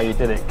work out how you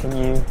did it. Can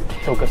you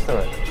talk us through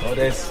it? Well,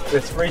 there's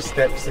 3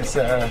 steps. It's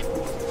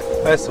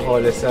first of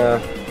all, it's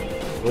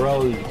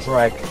roll,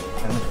 drag,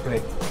 and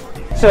flick.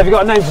 So have you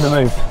got a name for the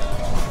move?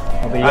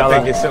 I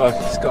think it's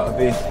got to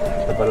be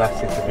the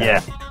Bolasie. Yeah.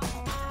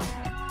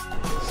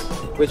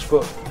 Which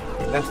foot?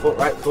 Left foot,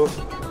 right foot?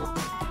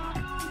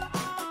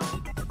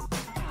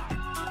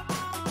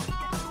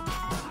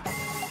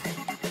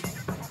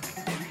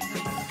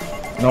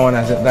 No one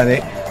hasn't done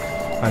it,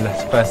 and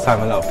that's the first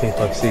time a lot of people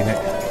have seen it.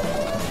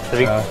 Have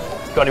you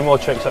got any more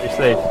tricks up your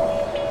sleeve?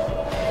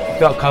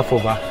 Got a couple,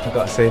 but I've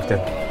got to save them.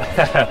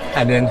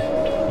 And then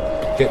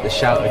get the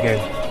shout again.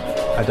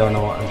 I don't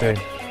know what I'm doing.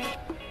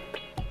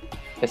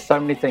 There's so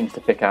many things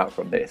to pick out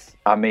from this.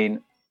 I mean,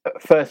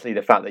 firstly,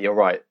 the fact that you're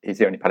right, he's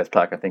the only Palace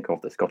player I can think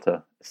of that's got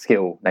a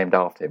skill named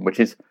after him,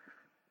 which is,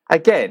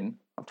 again,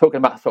 I'm talking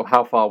about sort of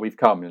how far we've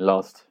come in the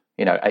last,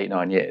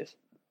 8-9 years.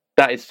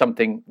 That is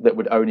something that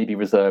would only be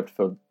reserved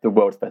for the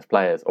world's best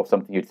players, or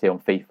something you'd see on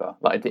FIFA.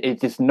 Like,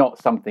 it's just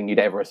not something you'd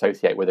ever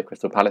associate with a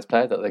Crystal Palace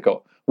player, that they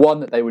got one,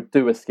 that they would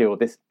do a skill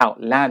this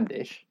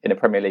outlandish in a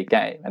Premier League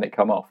game and it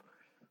come off,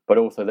 but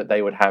also that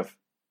they would have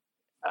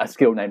a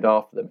skill named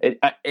after them.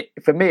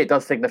 For me, it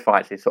does signify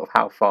actually sort of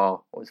how far,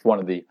 or it's one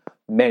of the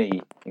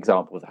many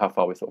examples of how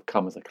far we've sort of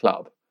come as a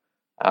club.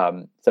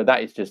 So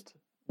that is just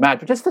mad.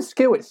 But just the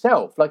skill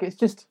itself, like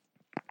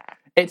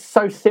it's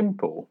so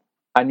simple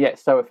and yet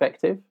so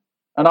effective.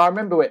 And I do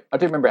remember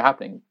it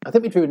happening. I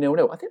think we drew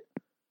 0-0.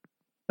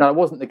 No, it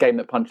wasn't the game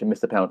that Punch and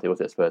missed the penalty, was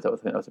it, Spurs? I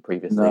think that was a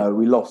previous season. No,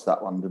 we lost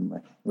that one, didn't we?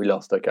 We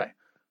lost, okay.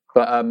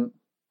 But,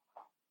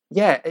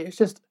 yeah,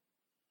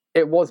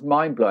 it was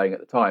mind-blowing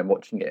at the time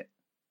watching it.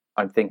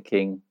 I'm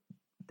thinking,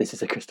 this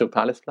is a Crystal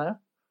Palace player?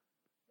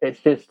 It's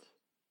just,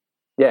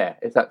 yeah,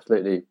 it's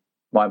absolutely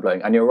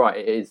mind-blowing. And you're right,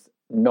 it is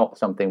not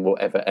something we'll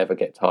ever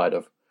get tired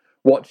of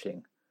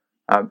watching.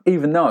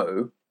 Even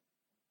though,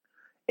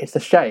 it's a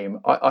shame.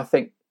 I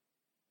think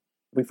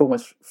we've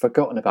almost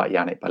forgotten about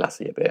Yannick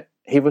Bolasie a bit.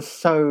 He was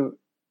so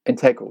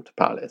integral to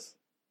Palace.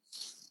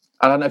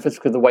 I don't know if it's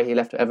because of the way he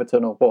left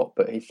Everton or what,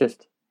 but he's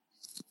just,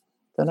 I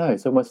don't know,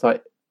 it's almost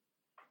like,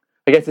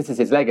 I guess this is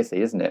his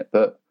legacy, isn't it?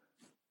 But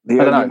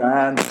the only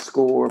man to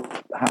score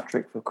a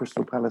hat-trick for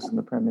Crystal Palace in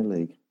the Premier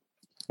League.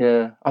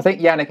 Yeah, I think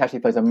Yannick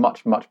actually plays a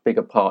much, much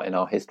bigger part in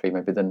our history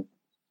maybe than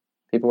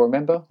people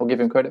remember or give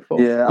him credit for.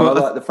 Yeah, and I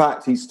like the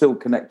fact he's still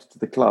connected to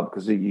the club,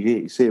 because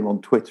you see him on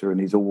Twitter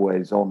and he's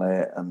always on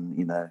it, and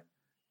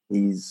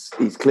he's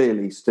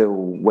clearly still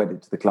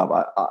wedded to the club.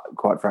 I,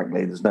 quite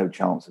frankly, there's no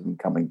chance of him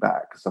coming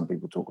back, because some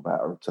people talk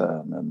about a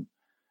return, and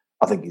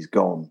I think he's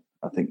gone.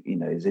 I think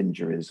his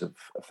injuries have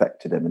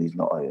affected him, and he's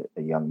not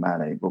a young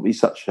man anymore. But he's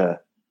such a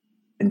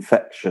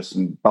infectious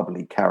and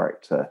bubbly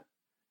character.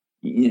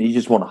 You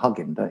just want to hug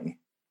him, don't you?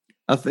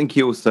 I think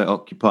he also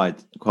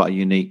occupied quite a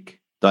unique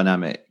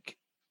dynamic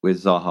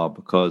with Zaha,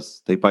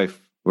 because they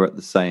both were at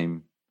the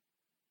same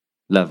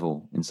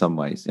level in some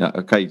ways.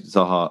 Okay,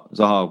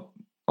 Zaha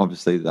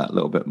obviously that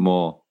little bit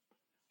more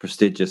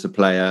prestigious a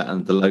player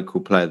and the local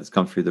player that's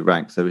come through the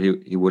ranks, so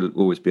he will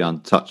always be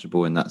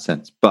untouchable in that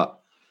sense. But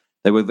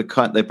they were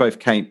they both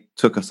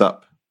took us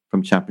up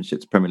from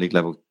Championship to Premier League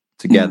level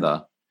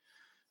together,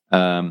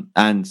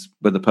 and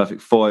with the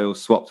perfect foil,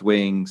 swapped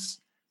wings,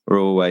 were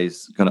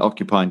always kind of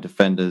occupying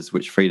defenders,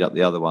 which freed up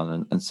the other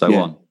one, and so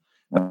on.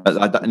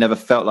 I never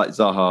felt like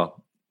Zaha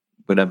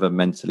would ever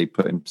mentally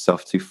put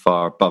himself too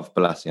far above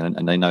Bolasie,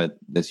 and they know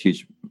there's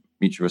huge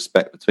mutual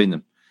respect between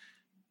them.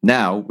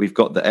 Now we've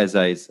got the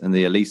Ezes and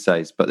the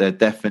Elises, but they're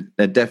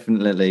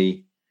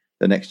definitely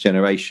the next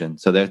generation.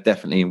 So they're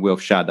definitely in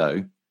Wilf's shadow,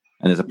 and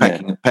there's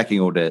a pecking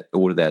order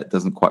there that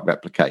doesn't quite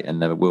replicate and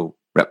never will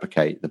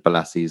replicate the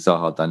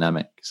Bolasie-Zaha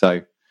dynamic.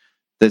 So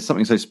there's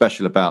something so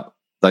special about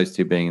those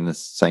two being in the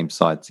same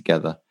side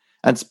together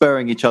and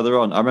spurring each other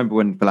on. I remember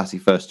when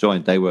Bolasie first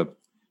joined, they were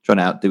trying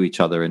to outdo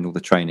each other in all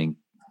the training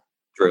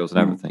drills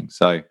and everything.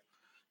 So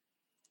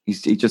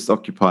he just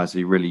occupies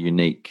a really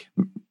unique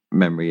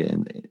memory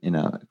in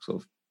our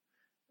sort of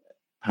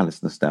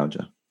Palace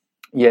nostalgia.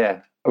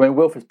 Yeah, I mean,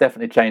 Wilf has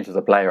definitely changed as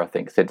a player, I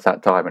think, since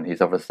that time, and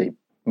he's obviously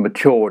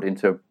matured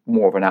into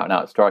more of an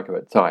out-and-out striker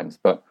at times.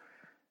 But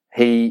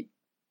he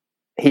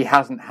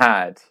hasn't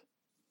had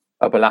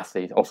a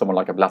Bolasie or someone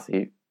like a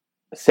Bolasie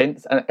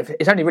since, and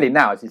it's only really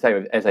now, as you say,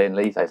 with Eze and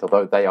Elises,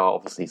 although they are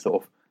obviously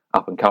sort of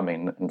up and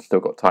coming and still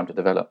got time to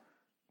develop.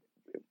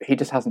 He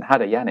just hasn't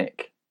had a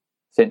Yannick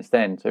since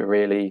then to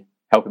really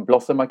help him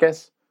blossom, I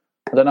guess.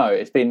 I don't know.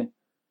 It's been,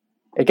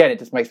 again, it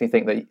just makes me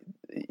think that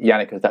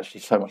Yannick is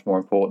actually so much more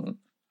important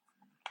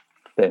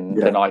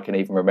than I can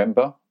even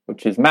remember,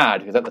 which is mad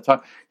because at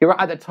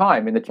the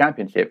time in the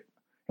Championship,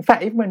 in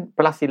fact, even when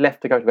Bolasie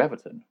left to go to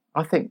Everton,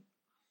 I think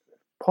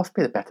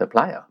possibly the better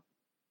player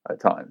at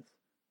times.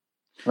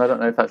 And I don't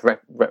know if that's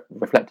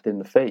reflected in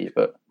the fee,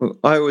 but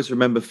I always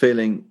remember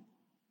feeling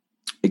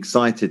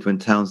excited when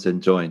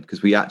Townsend joined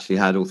because we actually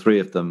had all three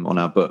of them on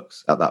our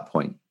books at that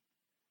point.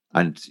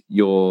 And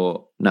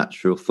your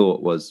natural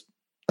thought was,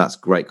 that's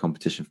great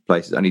competition for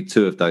places. Only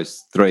two of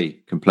those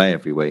three can play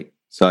every week.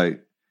 So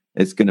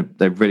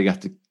they really have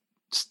to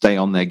stay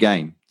on their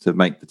game to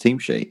make the team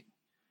sheet.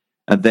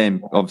 And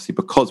then, obviously,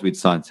 because we'd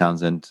signed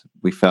Townsend,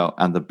 we felt,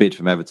 and the bid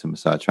from Everton was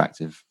so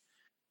attractive,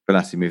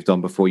 Bolasie moved on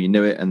before you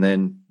knew it. And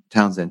then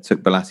Townsend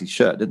took Bolassie's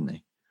shirt, didn't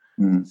he?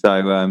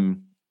 So,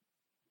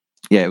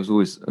 it was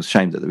always a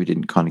shame that we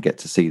didn't kind of get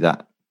to see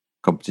that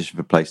competition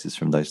for places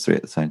from those three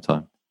at the same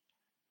time.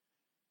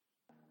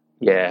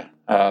 Yeah.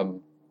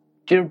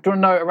 Do you want to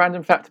know a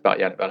random fact about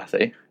Yannick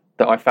Bolasie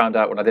that I found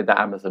out when I did that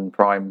Amazon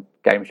Prime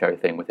game show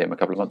thing with him a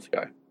couple of months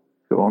ago?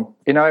 Go on.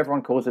 You know,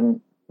 everyone calls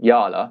him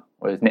Yala,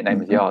 or his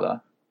nickname is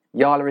Yala.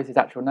 Yala is his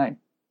actual name.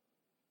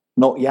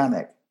 Not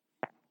Yannick.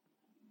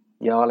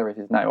 Yala is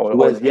his name. Or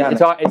Where's it's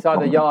Yannick?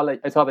 either Yala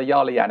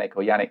Yannick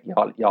or Yannick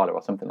Yala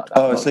or something like that.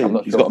 Oh, I see.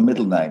 He's got a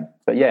middle name.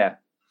 But yeah,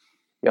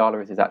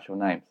 Yala is his actual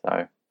name.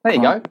 So there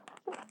you go.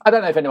 I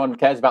don't know if anyone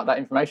cares about that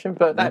information,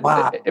 but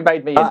it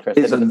made me interested.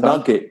 It's a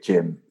nugget,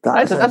 Jim.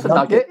 That's a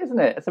nugget, isn't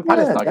it? It's a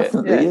Palace nugget.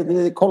 Definitely.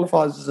 Yeah. It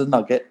qualifies as a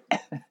nugget.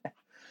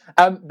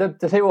 To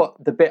tell you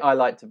what, the bit I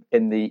liked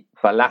in the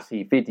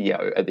Bolasie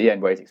video at the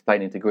end where he's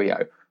explaining to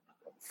Griot,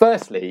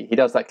 firstly, he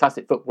does that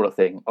classic footballer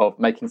thing of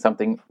making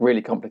something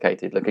really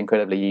complicated look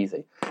incredibly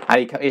easy.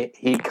 And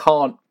he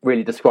can't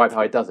really describe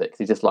how he does it because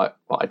he's just like,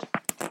 I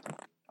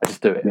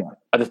just do it. Yeah.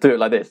 I just do it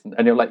like this.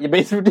 And you're like,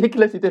 it's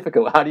ridiculously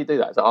difficult. How do you do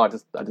that? So I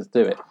just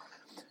do it.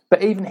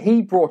 But even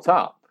he brought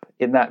up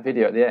in that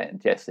video at the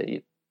end,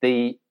 Jesse,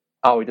 he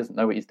doesn't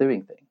know what he's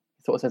doing thing.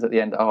 He sort of says at the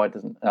end, Bolasie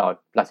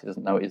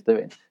doesn't know what he's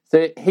doing.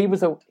 So he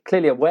was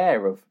clearly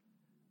aware of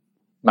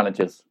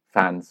managers,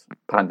 fans,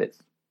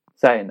 pundits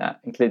saying that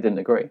and clearly didn't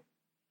agree.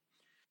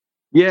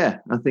 Yeah,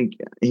 I think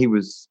he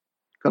was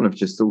kind of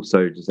just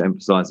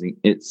emphasising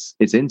its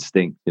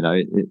instinct. You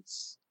know,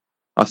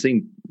 I've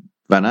seen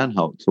Van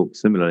Aanholt talk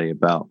similarly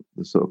about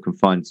the sort of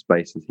confined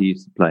spaces he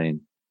used to play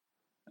in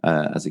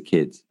as a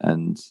kid,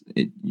 and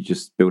you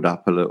just build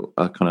up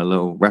a kind of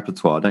little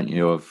repertoire, don't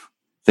you, of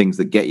things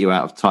that get you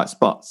out of tight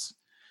spots.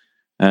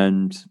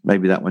 And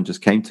maybe that one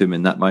just came to him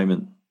in that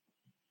moment.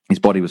 His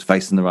body was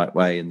facing the right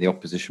way, and the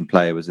opposition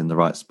player was in the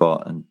right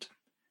spot, and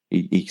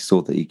he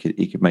saw that he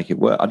could make it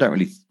work.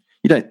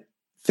 You don't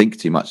think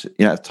too much. You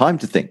don't have time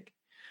to think,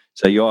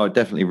 so you are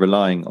definitely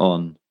relying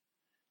on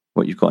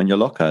what you've got in your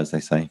locker, as they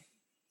say.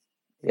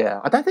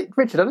 Yeah, I don't think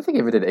he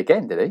ever did it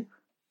again, did he?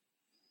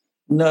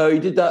 No, he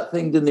did that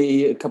thing, didn't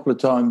he, a couple of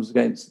times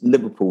against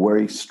Liverpool where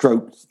he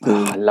stroked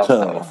the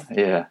turf.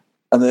 Yeah.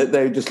 And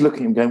they were just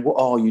looking at him going,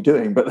 what are you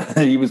doing? But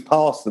he was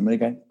past them and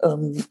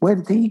going, where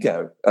did he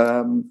go?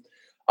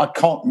 I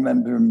can't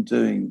remember him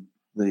doing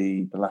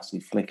the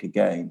Bolasie flick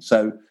again.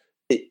 So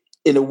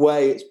in a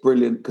way, it's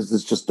brilliant because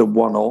there's just a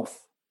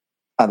one-off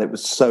and it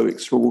was so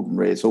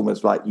extraordinary. It's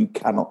almost like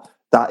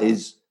that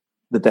is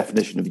the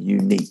definition of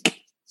unique.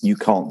 You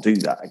can't do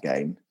that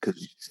again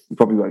because you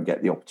probably won't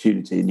get the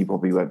opportunity and you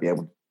probably won't be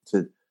able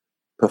to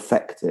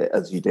perfect it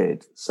as you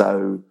did.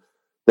 So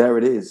there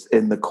it is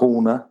in the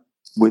corner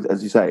with,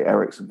 as you say,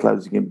 Eriksen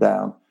closing him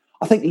down.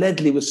 I think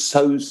Ledley was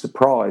so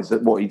surprised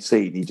at what he'd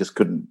seen, he just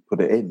couldn't put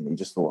it in. He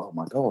just thought, oh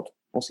my God,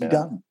 what's he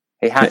done?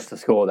 He has to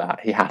score that.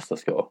 He has to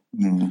score.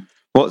 Mm.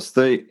 What's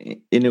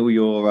in all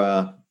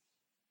your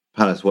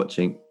Palace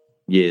watching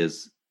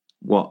years,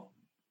 what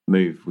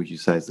move would you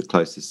say is the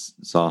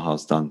closest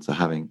Zaha's done to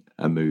having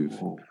a move?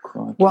 Oh,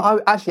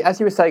 Well, actually, as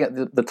you were saying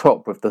at the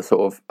top with the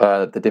sort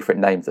of the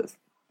different names that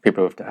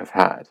people have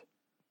had,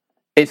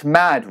 it's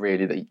mad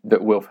really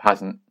that Wilf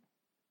doesn't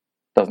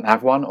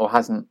have one or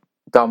hasn't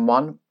done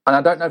one. And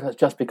I don't know if that's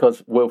just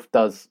because Wilf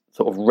does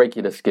sort of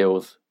regular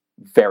skills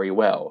very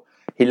well.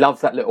 He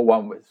loves that little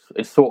one.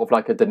 It's sort of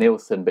like a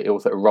Danielson, but he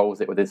also rolls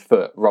it with his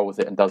foot, rolls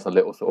it and does a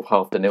little sort of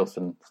half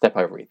Danielson step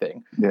over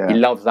thing. Yeah. He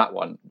loves that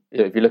one.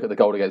 If you look at the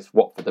goal against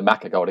Watford, the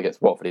Macca goal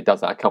against Watford, he does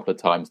that a couple of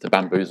times to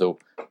bamboozle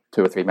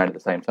 2 or 3 men at the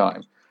same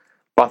time.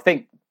 But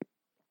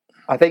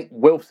I think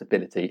Wilf's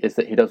ability is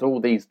that he does all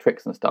these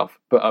tricks and stuff,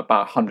 but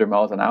about 100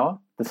 miles an hour.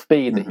 The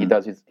speed that he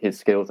does his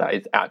skills at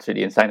is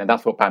absolutely insane, and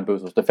that's what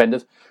bamboozles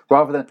defenders.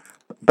 Rather than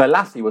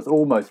Balassi was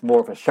almost more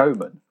of a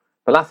showman.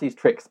 Balassi's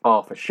tricks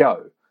are for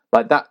show.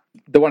 Like that,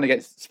 the one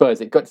against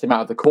Spurs, it gets him out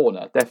of the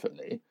corner,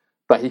 definitely.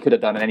 But he could have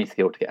done any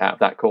skill to get out of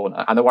that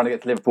corner. And the one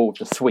against Liverpool,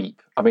 the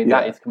sweep. I mean,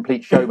 that is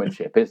complete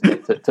showmanship,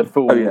 isn't it? To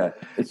fool. Oh, yeah.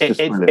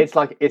 It's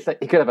like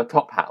he could have a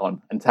top hat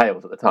on and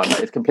tails at the time. Like,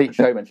 it's complete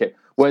showmanship.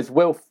 Whereas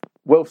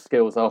Wilf's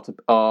skills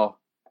are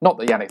not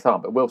that Yannick's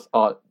aren't, but Wilf's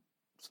are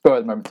spur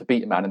of the moment to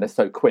beat a man, and they're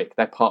so quick.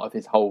 They're part of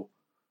his whole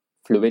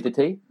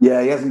fluidity.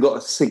 Yeah, he hasn't got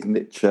a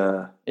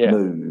signature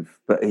move,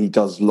 but he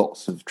does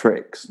lots of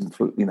tricks, and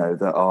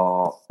that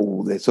are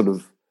all they sort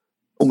of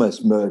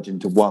almost merge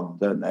into one,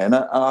 don't they? And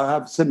I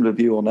have a similar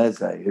view on Eze,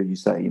 who you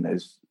say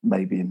is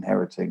maybe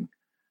inheriting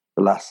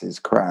Balassi's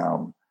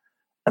crown,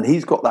 and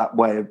he's got that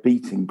way of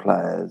beating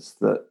players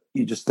that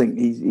you just think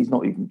he's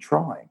not even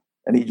trying,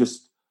 and he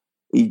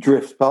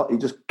drifts past, he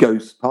just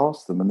goes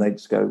past them, and they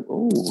just go,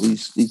 "Oh,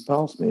 he's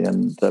past me."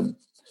 And do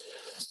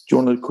you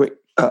want a quick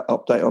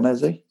update on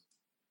Eze?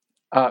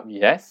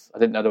 Yes, I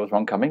didn't know there was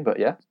one coming, but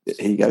yeah.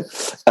 Here you go.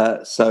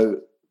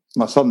 So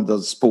my son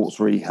does sports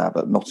rehab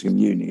at Nottingham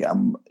Uni,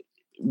 and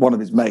one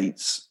of his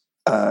mates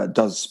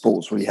does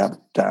sports rehab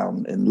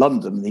down in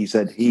London. And he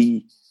said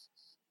he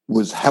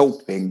was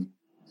helping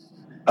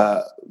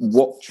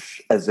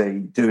watch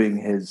Eze doing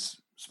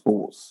his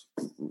sports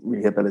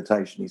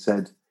rehabilitation. He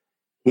said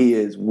he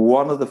is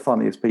one of the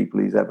funniest people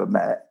he's ever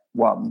met,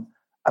 one,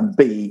 and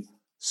B,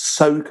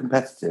 so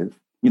competitive.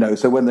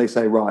 So when they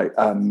say, right,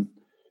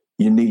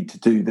 you need to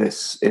do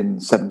this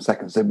in 7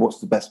 seconds. Then what's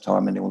the best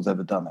time anyone's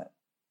ever done it?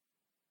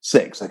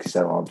 6. Like he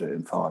said, I'll do it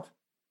in 5.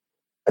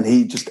 And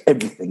he just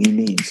everything he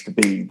needs to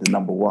be the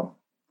number one.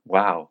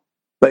 Wow!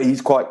 But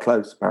he's quite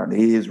close. Apparently,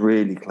 he is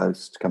really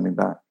close to coming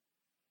back.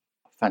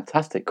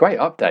 Fantastic, great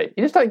update.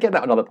 You just don't get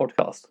that on other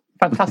podcasts.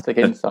 Fantastic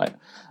insight.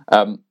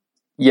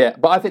 Yeah,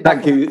 but I think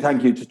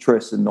thank you to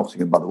Tris and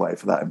Nottingham, by the way,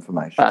 for that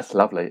information. That's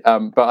lovely.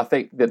 But I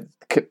think that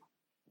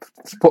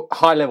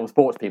high-level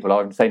sports people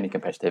are insanely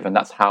competitive, and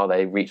that's how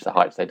they reach the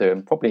heights they do,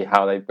 and probably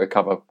how they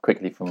recover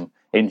quickly from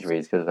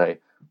injuries because they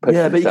push.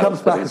 Yeah, but he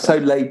comes back so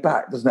laid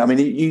back, doesn't he? I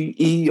mean,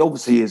 he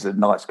obviously is a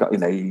nice guy.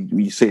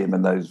 You see him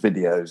in those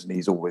videos, and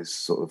he's always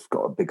sort of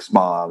got a big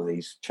smile, and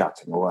he's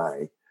chatting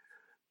away.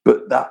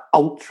 But that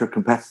ultra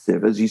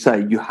competitive, as you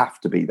say, you have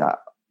to be that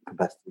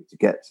competitive to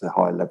get to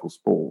high-level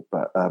sport.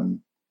 But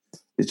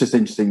it's just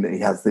interesting that he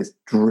has this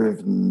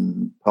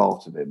driven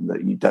part of him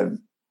that you don't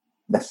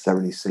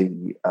necessarily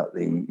see at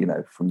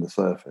the from the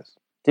surface.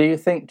 Do you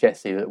think,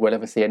 Jesse, that we'll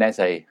ever see an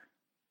Eze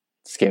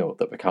skill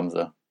that becomes?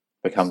 Do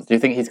you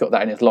think he's got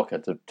that in his locker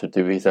to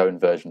do his own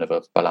version of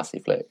a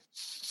Balassi flick?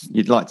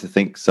 You'd like to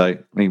think so.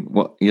 I mean,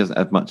 he doesn't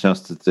have much else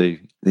to do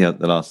the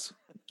last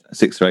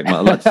 6 or 8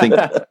 months.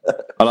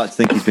 I like to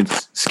think he's been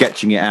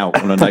sketching it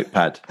out on a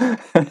notepad.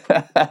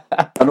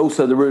 And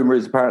also, the rumour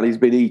is apparently he's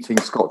been eating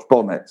Scotch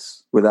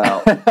bonnets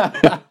without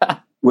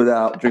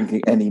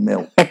drinking any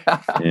milk.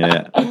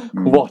 Yeah.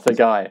 What a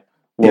guy.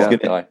 What a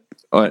guy.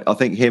 I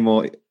think him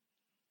or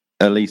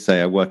Elise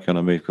are working on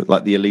a move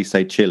like the Elise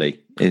chili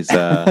is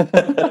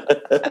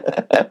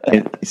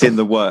it's in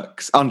the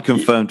works.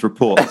 Unconfirmed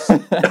reports.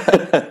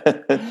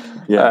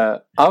 Yeah.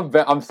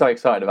 I'm so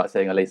excited about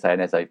seeing Elise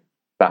and Eze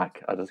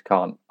back. I just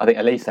can't. I think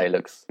Elise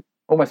looks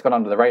almost gone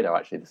under the radar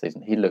actually this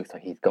season. He looks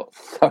like he's got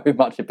so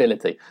much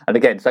ability. And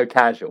again, so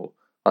casual.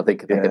 I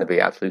think they're going to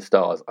be absolute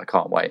stars. I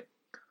can't wait.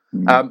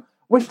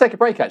 We should take a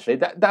break, actually.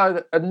 That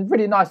was a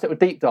really nice little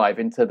deep dive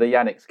into the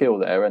Yannick skill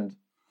there, and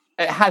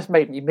it has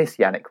made me miss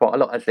Yannick quite a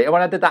lot, actually. And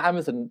when I did that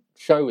Amazon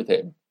show with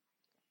him,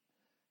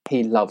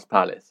 he loves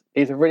Palace.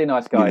 He's a really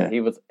nice guy. Yeah.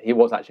 He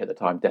was actually at the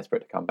time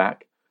desperate to come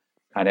back,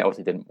 and it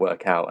obviously didn't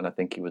work out. And I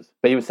think he was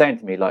saying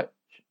to me, like,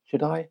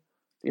 should I?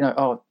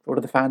 What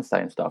do the fans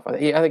say and stuff? I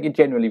think he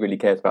genuinely really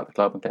cares about the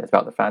club and cares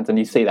about the fans. And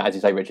you see that, as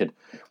you say, Richard,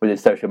 with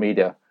his social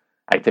media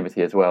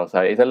activity as well.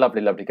 So he's a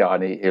lovely, lovely guy,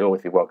 and he'll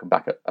always be welcome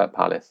back at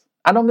Palace.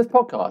 And on this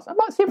podcast, I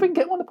might see if we can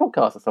get him on the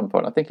podcast at some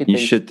point. I think you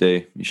should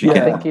do. You should.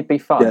 I think he'd be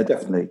fun. Yeah,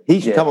 definitely.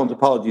 He should come on to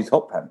Pardew's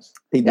Hot Pants.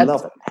 He'd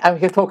love it. And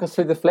he'll talk us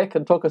through the flick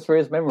and talk us through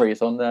his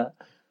memories on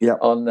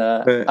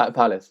at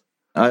Palace.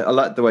 I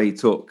like the way he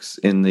talks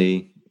in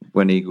the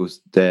When Eagles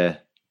Dare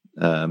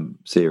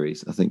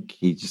series. I think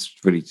he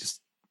just really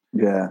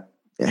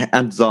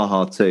and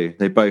Zaha too.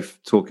 They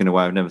both talk in a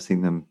way I've never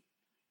seen them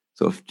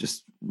sort of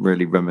just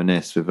really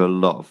reminisce with a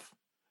lot of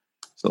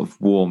sort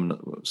of warm,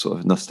 sort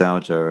of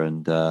nostalgia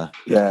and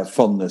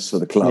fondness for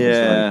the club is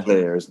very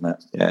clear, isn't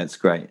it? Yeah, it's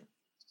great.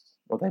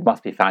 Well, they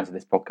must be fans of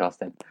this podcast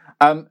then.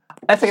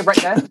 Let's take a break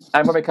there,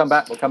 and when we come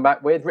back, we'll come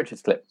back with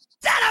Richard's clip.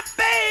 Stand up,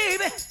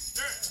 baby.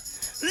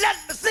 Let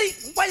me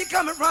see where you're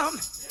coming from.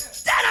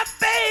 Stand up,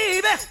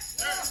 baby.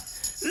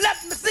 Let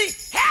me see.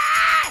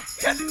 Hey,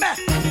 hit me.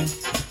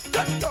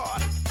 Good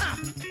God.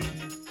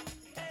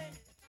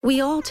 We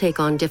all take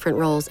on different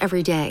roles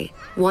every day.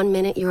 1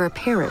 minute you're a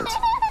parent,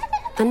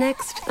 the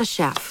next a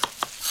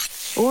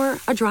chef, or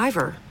a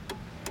driver.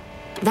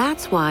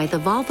 That's why the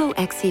Volvo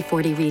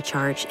XC40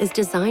 Recharge is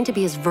designed to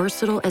be as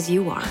versatile as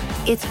you are.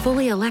 It's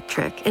fully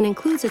electric and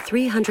includes a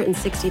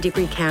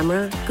 360-degree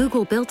camera,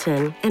 Google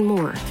built-in, and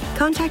more.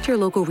 Contact your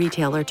local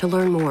retailer to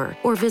learn more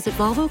or visit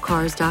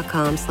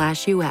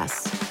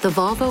volvocars.com/US. The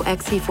Volvo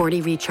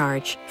XC40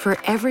 Recharge, for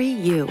every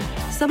you.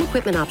 Some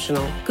equipment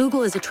optional.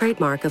 Google is a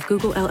trademark of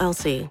Google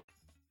LLC.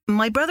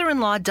 My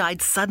brother-in-law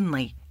died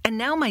suddenly, and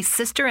now my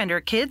sister and her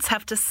kids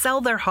have to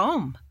sell their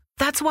home.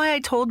 That's why I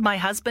told my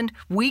husband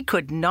we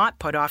could not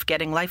put off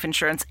getting life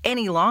insurance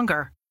any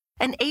longer.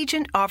 An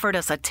agent offered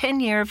us a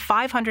 10-year,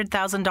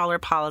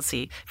 $500,000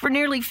 policy for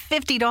nearly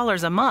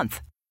 $50 a month.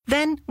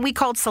 Then we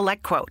called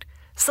SelectQuote.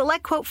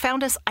 SelectQuote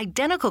found us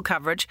identical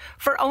coverage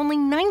for only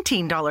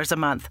 $19 a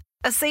month,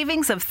 a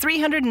savings of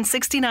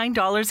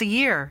 $369 a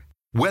year.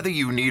 Whether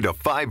you need a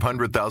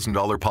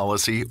 $500,000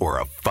 policy or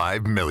a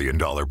 $5 million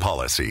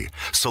policy,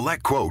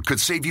 SelectQuote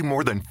could save you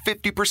more than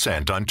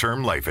 50% on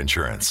term life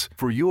insurance.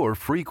 For your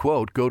free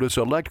quote, go to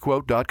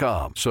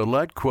SelectQuote.com.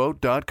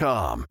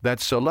 SelectQuote.com.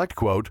 That's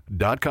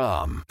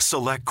SelectQuote.com.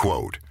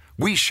 SelectQuote.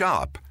 We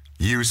shop,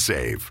 you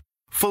save.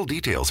 Full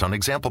details on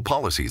example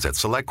policies at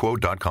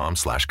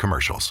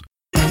SelectQuote.com/commercials.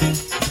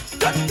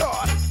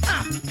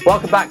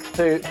 Welcome back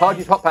to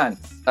Pardew's Hot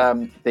Pants,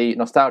 the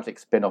nostalgic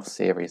spin-off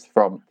series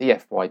from the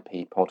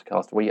FYP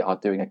podcast. We are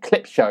doing a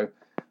clip show,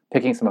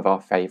 picking some of our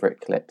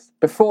favourite clips.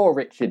 Before,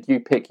 Richard, you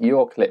pick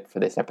your clip for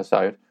this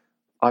episode,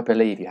 I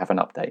believe you have an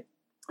update.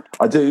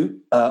 I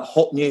do.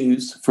 Hot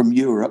news from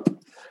Europe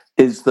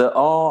is that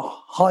our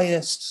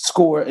highest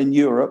scorer in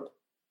Europe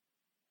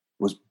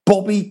was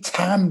Bobby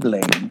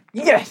Tambling.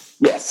 Yes!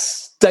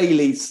 Yes.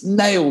 Daly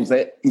nails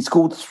it. He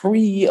scored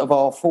 3 of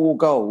our 4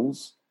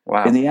 goals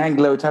in the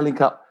Anglo-Italian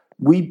Cup.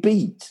 We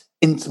beat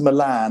Inter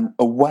Milan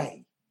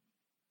away.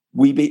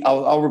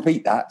 I'll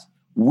repeat that.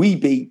 We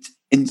beat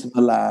Inter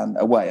Milan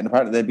away. And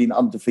apparently they've been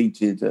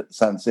undefeated at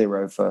San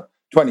Siro for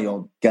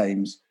 20-odd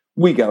games.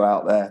 We go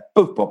out there,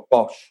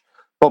 bosh,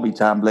 Bobby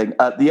Tambling.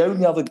 The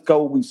only other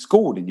goal we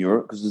scored in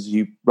Europe, because as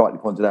you rightly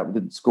pointed out, we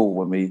didn't score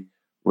when we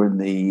were in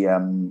the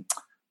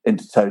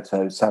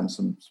Intertoto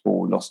Samsung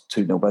Sport, lost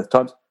 2-0 both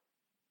times.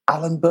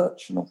 Alan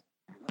Birchnell.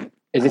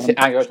 Is this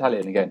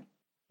Anglo-Italian again?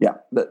 Yeah,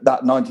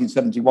 that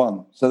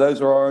 1971. So those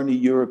are our only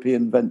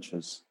European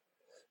ventures.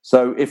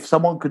 So if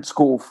someone could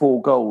score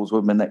 4 goals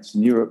when we're next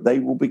in Europe, they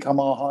will become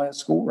our highest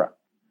scorer.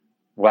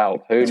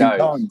 Well, who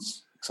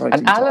knows? Exciting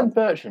and Alan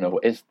Birchnell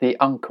is the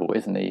uncle,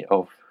 isn't he,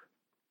 of...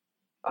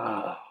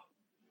 Oh,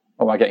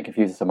 am I getting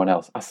confused with someone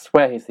else? I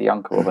swear he's the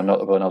uncle of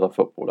another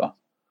footballer.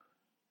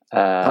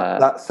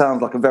 That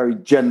sounds like a very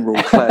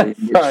general claim,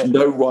 which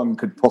no one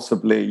could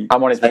possibly...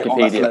 I'm on his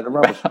Wikipedia.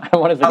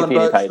 I'm on his Alan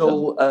Wikipedia page.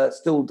 Birchnell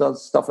still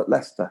does stuff at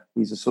Leicester.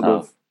 He's a sort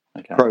of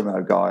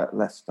promo guy at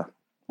Leicester.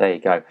 There you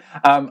go.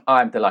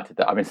 I'm delighted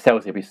that... I mean,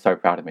 Celtic will be so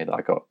proud of me that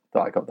I got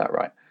that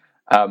right.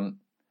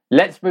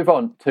 Let's move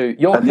on to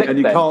your clip. And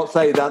you can't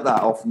say that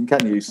often,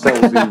 can you?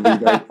 Celtic will be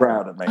very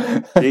proud of me.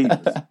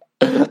 Jesus.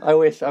 I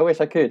wish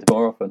I could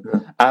more often.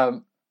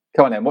 Come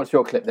on then. What's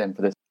your clip then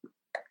for this?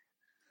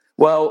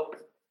 Well...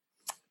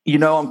 You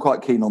know I'm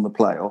quite keen on the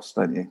playoffs,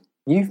 don't you?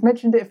 You've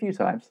mentioned it a few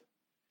times.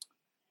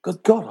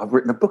 Good God, I've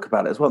written a book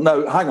about it as well.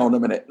 No, hang on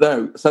a minute.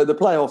 No, so the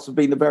playoffs have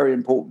been a very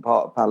important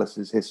part of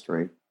Palace's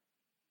history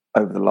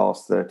over the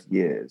last 30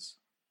 years.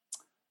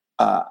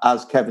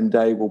 As Kevin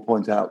Day will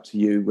point out to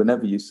you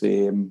whenever you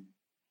see him,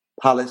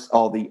 Palace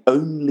are the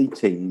only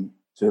team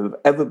to have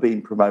ever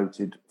been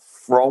promoted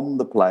from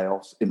the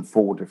playoffs in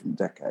 4 different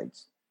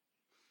decades.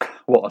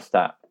 What a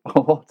stat.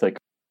 What a...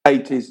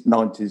 80s,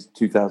 90s,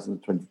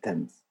 2000s,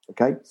 2010s.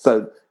 Okay,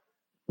 so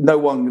no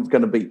one's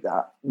going to beat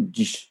that.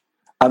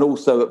 And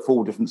also at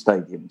 4 different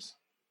stadiums.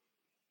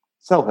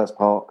 Selhurst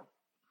Park,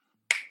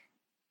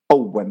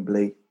 Old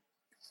Wembley,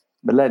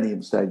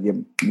 Millennium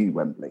Stadium, New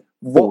Wembley.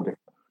 4 different.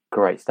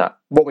 Great stat.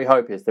 What we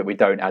hope is that we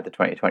don't add the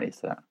 2020s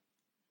to that.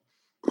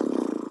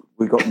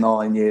 We've got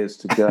 9 years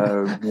to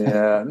go.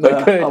 Yeah,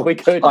 we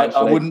could.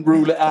 I wouldn't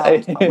rule it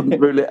out.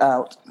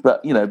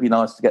 But, it'd be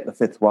nice to get the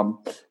 5th one.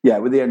 Yeah,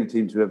 we're the only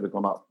teams who've ever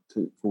gone up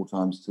 4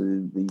 times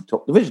to the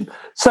top division.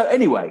 So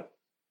anyway,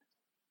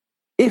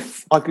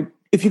 if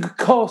you could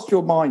cast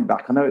your mind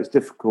back, I know it's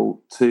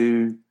difficult,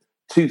 to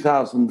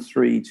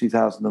 2003,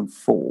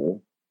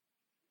 2004,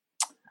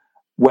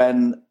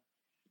 when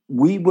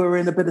we were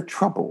in a bit of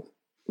trouble,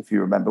 if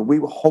you remember. We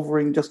were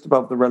hovering just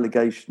above the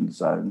relegation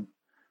zone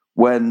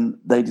when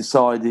they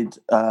decided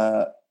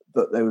that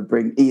they would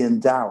bring Ian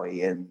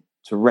Dowie in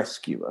to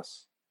rescue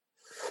us.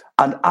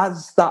 And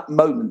as that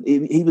moment,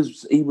 he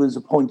was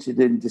appointed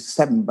in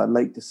December,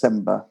 late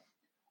December,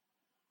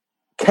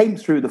 came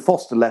through the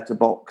Foster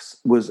letterbox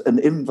was an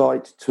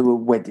invite to a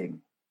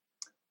wedding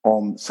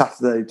on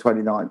Saturday,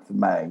 29th of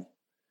May,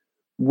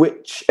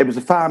 which it was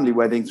a family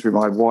wedding through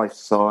my wife's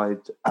side.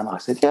 And I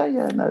said,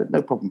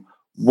 no problem.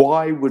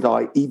 Why would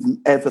I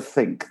even ever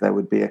think there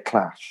would be a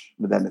clash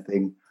with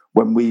anything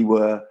when we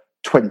were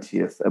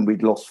 20th and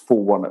we'd lost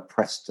 4-1 at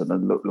Preston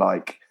and looked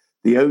like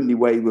the only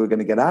way we were going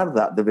to get out of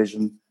that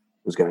division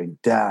was going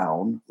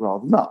down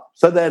rather than up.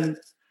 So then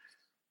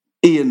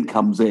Ian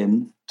comes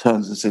in,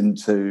 turns us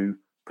into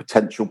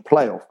potential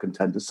playoff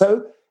contenders.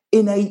 So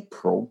in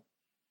April,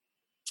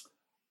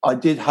 I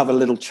did have a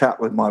little chat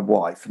with my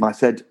wife and I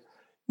said,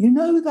 you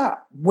know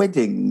that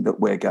wedding that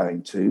we're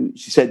going to?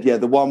 She said, yeah,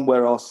 the one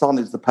where our son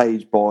is the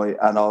page boy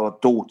and our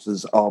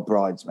daughters are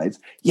bridesmaids.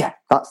 Yeah,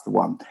 that's the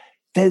one.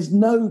 There's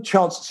no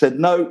chance. I said,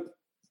 no.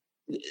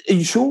 Are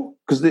you sure?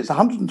 Because it's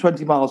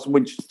 120 miles from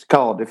Winchester to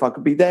Cardiff. I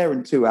could be there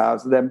in 2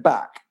 hours and then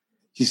back.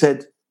 She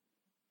said,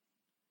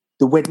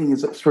 the wedding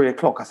is at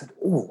 3:00. I said,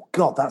 oh,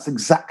 God, that's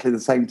exactly the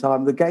same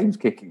time the game's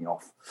kicking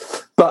off.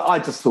 But I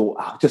just thought,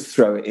 I'll just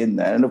throw it in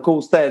there. And, of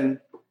course,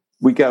 then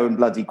we go and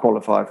bloody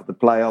qualify for the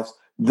playoffs.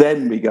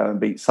 Then we go and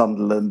beat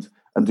Sunderland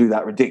and do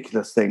that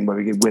ridiculous thing where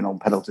we can win on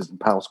penalties and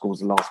Powell scores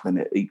the last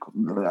minute.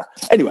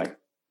 Anyway,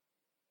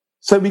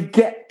 so we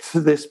get to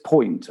this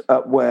point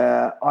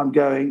where I'm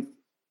going,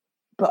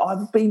 but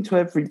I've been to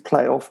every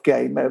playoff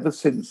game ever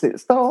since it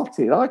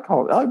started. I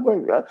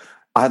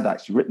hadn't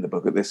actually written the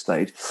book at this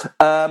stage.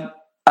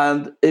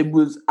 And it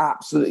was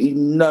absolutely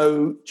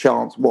no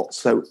chance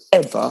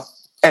whatsoever,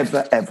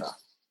 ever.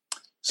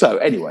 So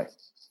anyway,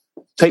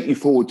 take you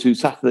forward to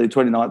Saturday,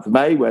 29th of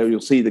May, where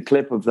you'll see the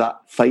clip of that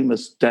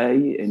famous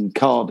day in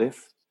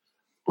Cardiff.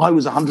 I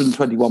was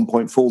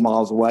 121.4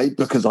 miles away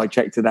because I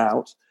checked it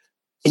out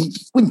in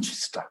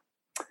Winchester.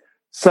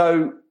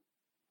 So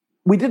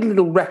we did a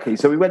little recce.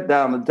 So we went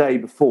down the day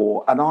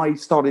before and I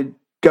started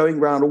going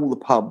around all the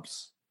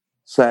pubs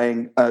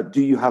saying,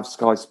 do you have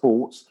Sky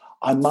Sports?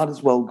 I might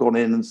as well gone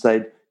in and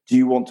said, do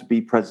you want to be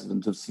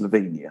president of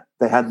Slovenia?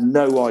 They had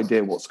no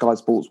idea what Sky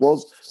Sports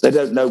was. They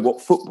don't know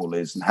what football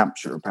is in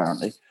Hampshire,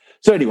 apparently.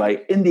 So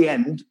anyway, in the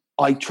end,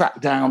 I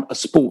tracked down a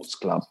sports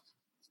club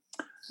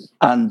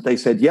and they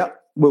said,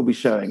 yep, we'll be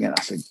showing it.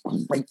 I said,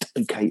 great,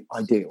 okay,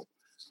 ideal.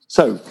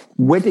 So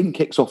wedding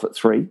kicks off at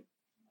 3.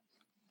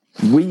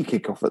 We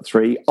kick off at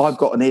 3. I've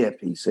got an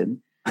earpiece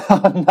in.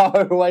 No,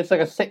 it's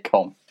like a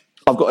sitcom.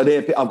 I've got an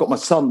earpiece. I've got my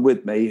son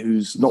with me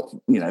who's not,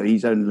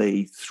 he's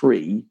only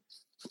 3,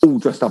 all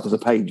dressed up as a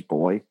page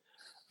boy.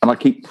 And I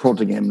keep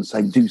prodding him and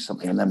saying, do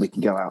something, and then we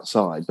can go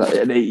outside.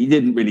 But he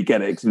didn't really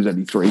get it because he was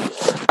only 3.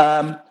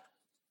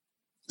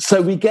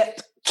 So we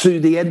get to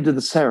the end of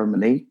the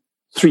ceremony,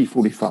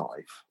 3:45.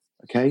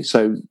 Okay,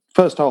 so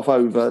first half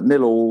over,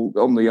 0-0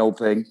 on the old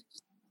thing.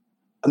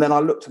 And then I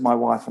looked at my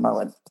wife and I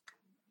went,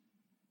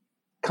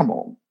 come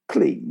on,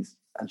 please.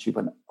 And she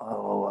went,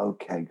 oh,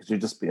 okay, because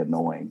you'd just be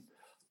annoying.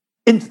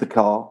 Into the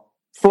car,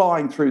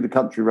 flying through the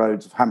country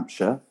roads of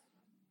Hampshire.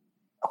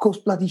 Of course,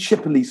 bloody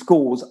Shipperley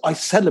scores. I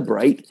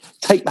celebrate,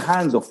 take my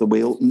hands off the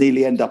wheel,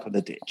 nearly end up in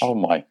a ditch. Oh,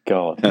 my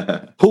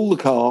God. Pull the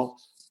car.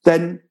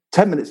 Then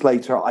 10 minutes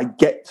later, I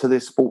get to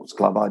this sports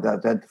club I'd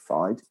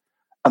identified.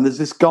 And there's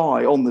this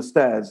guy on the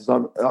stairs. As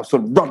I'm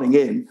sort of running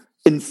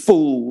in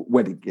full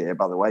wedding gear,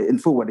 by the way, in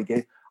full wedding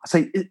gear. I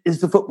say,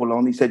 is the football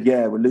on? He said,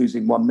 yeah, we're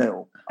losing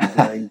 1-0. I'm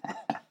going,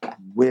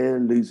 we're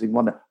losing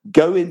 1-0.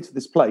 Go into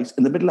this place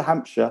in the middle of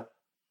Hampshire,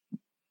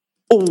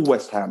 all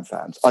West Ham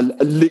fans.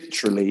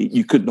 Literally,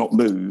 you could not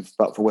move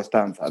but for West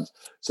Ham fans.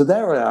 So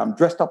there I am,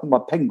 dressed up in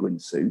my penguin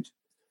suit,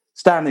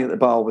 standing at the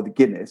bar with a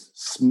Guinness,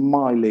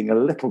 smiling a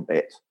little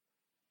bit,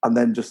 and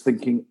then just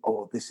thinking,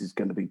 oh, this is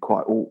going to be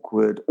quite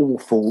awkward,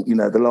 awful,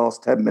 the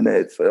last 10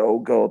 minutes, oh,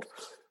 God.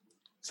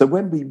 So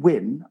when we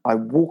win, I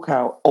walk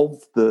out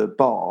of the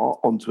bar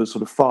onto a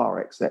sort of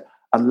fire exit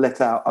and let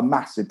out a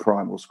massive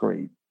primal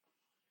scream.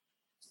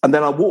 And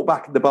then I walk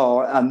back in the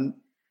bar and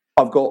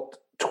I've got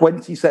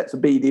 20 sets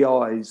of beady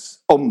eyes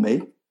on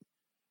me.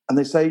 And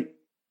they say, are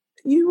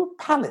you a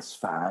Palace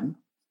fan?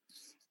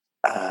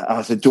 And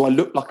I said, do I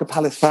look like a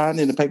Palace fan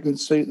in a penguin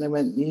suit? And they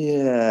went,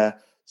 yeah.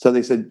 So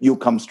they said, you'll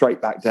come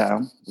straight back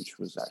down, which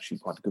was actually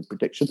quite a good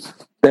prediction.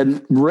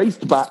 Then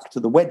raced back to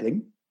the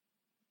wedding.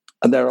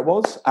 And there I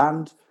was.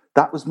 And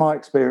that was my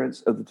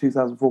experience of the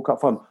 2004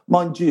 Cup final.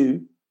 Mind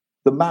you,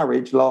 the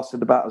marriage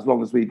lasted about as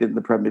long as we did in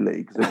the Premier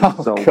League. Because it was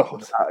dissolved for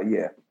about a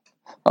year.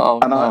 Oh,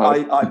 and no.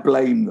 I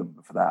blame them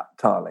for that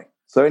entirely.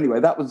 So anyway,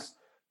 that was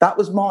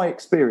my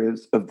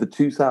experience of the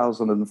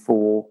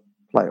 2004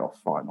 playoff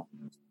final.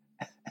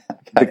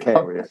 Okay.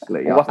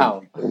 Vicariously, wow. I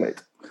think we call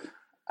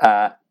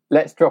it.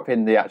 Let's drop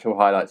in the actual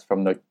highlights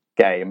from the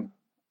game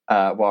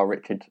while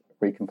Richard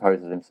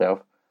recomposes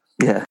himself.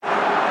 Yeah.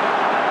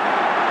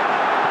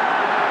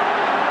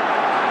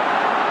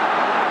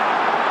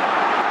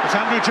 It's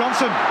Andrew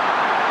Johnson,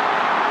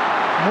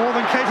 more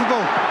than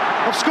capable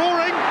of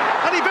scoring,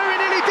 and he very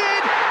nearly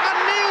did, and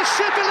Neil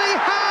Shipperley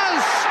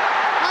has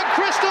and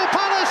Crystal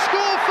Palace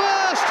score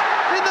first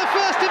in the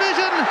First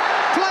Division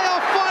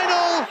playoff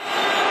final.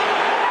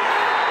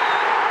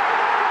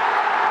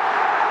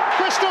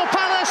 Crystal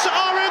Palace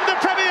are in the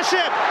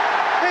Premiership.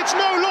 It's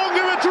no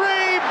longer a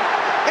dream,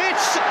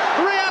 it's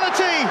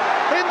reality.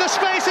 In the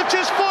space of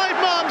just 5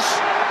 months,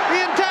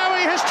 Ian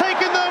Dowie has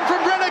taken them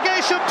from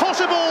relegation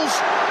possibles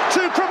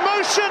to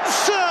promotion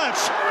cert.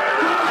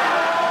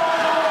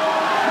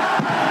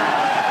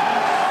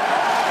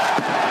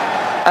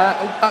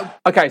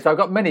 Okay, so I've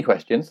got many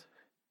questions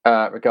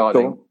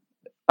regarding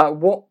at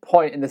what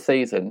point in the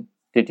season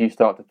did you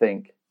start to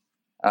think,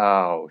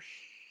 oh,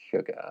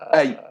 sugar?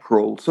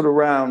 April, sort of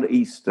around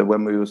Easter,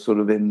 when we were sort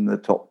of in the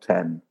top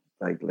 10,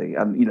 vaguely.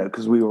 And,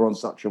 because we were on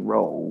such a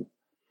roll,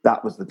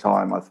 that was the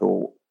time I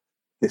thought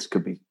this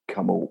could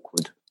become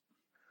awkward.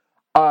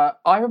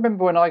 I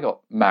remember when I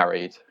got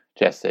married,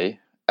 Jesse,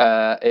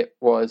 it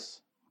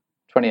was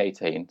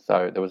 2018,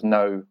 so there was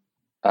no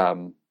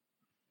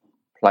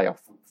playoff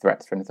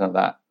threats or anything like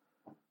that.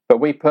 But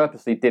we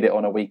purposely did it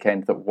on a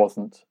weekend that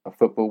wasn't a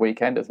football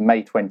weekend. It was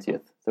May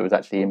 20th, so it was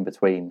actually in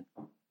between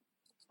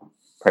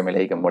Premier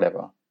League and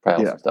whatever,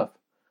 playoffs and stuff.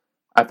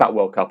 In fact,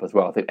 World Cup as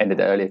well. I think it ended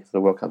earlier because of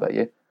the World Cup that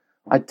year.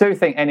 I do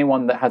think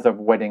anyone that has a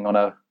wedding on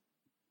a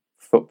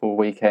football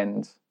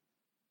weekend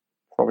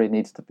probably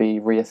needs to be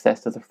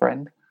reassessed as a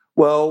friend.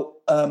 Well,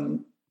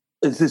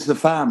 this is a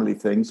family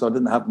thing, so I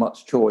didn't have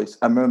much choice.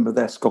 And remember,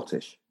 they're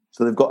Scottish,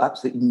 so they've got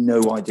absolutely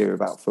no idea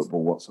about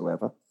football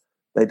whatsoever.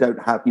 They don't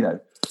have,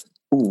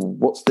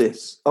 what's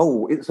this?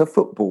 Oh, it's a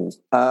football.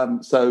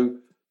 So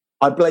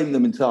I blame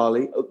them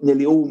entirely.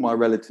 Nearly all my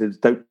relatives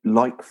don't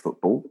like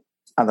football,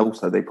 and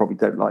also they probably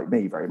don't like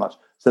me very much.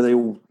 So they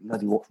all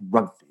bloody watch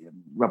rugby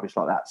and rubbish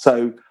like that.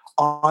 So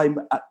I'm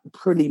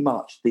pretty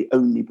much the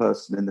only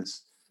person in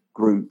this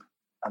group,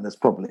 and there's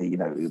probably,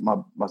 my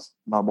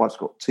wife's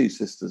got 2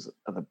 sisters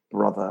and a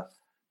brother.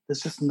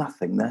 There's just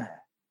nothing there.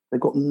 They've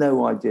got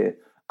no idea.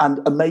 And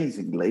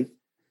amazingly,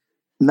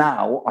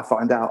 now I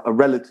find out a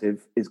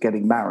relative is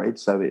getting married,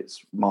 so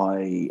it's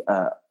my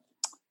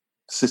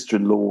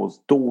sister-in-law's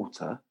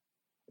daughter.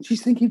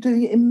 She's thinking of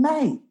doing it in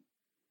May.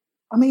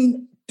 I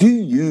mean, do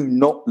you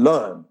not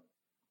learn?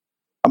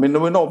 I mean,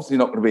 we're obviously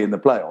not going to be in the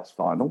playoffs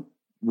final.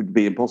 It would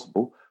be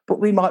impossible. But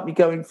we might be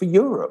going for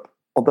Europe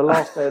on the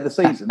last day of the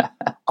season.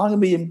 I'm going to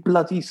be in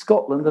bloody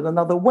Scotland at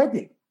another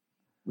wedding.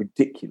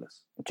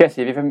 Ridiculous.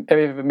 Jesse, have you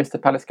ever missed a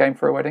Palace game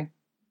for a wedding?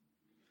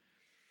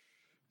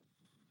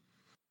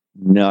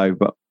 No,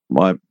 but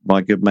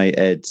my good mate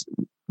Ed,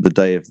 the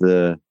day of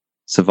the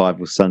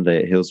Survival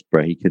Sunday at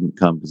Hillsborough, he couldn't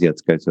come because he had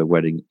to go to a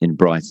wedding in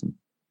Brighton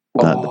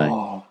that day.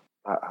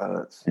 That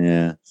hurts.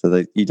 Yeah,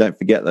 so you don't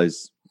forget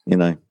those,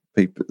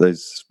 people,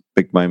 those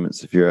big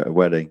moments if you're at a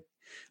wedding.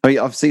 I mean,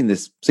 I've seen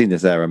this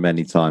era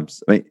many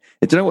times. I mean, do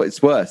you know what?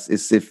 It's worse.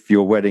 It's if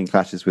your wedding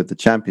clashes with the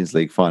Champions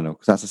League final,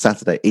 because that's a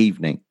Saturday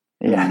evening.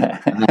 Yeah,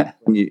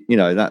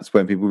 that's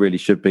when people really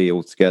should be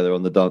all together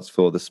on the dance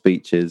floor, the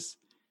speeches.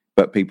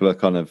 But people are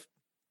kind of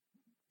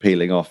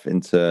peeling off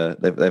into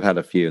they've had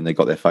a few and they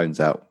got their phones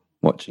out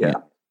watching it.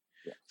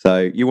 Yeah. So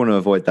you want to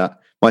avoid that.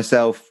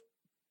 Myself,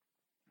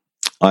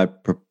 I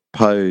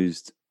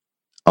proposed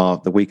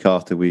the week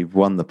after we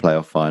won the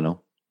playoff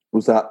final.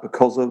 Was that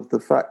because of the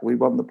fact we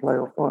won the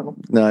playoff final?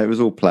 No, it was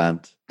all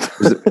planned.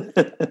 Because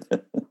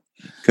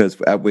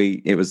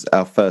it was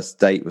our first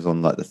date was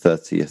on like the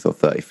 30th or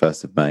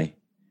 31st of May.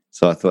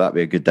 So I thought that'd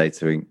be a good day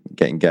to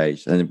get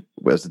engaged. And it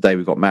was the day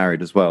we got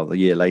married as well, a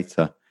year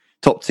later.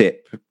 Top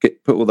tip,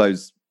 have all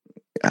those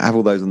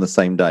on the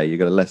same day. You're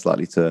going to less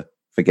likely to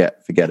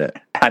forget it.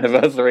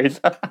 Anniversaries.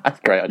 That's a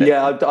great idea.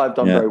 Yeah, I've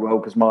done very well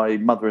because my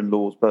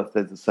mother-in-law's birthday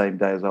is the same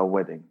day as our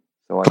wedding.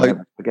 So I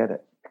never forget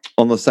it.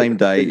 On the same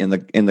day in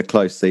the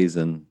close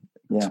season,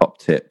 top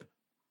tip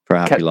for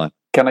a happy life.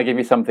 Can I give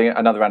you something?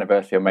 Another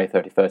anniversary on May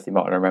 31st you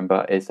might want to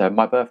remember is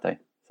my birthday.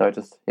 So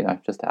just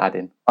to add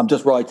in. I'm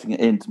just writing it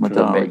into my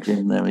diary.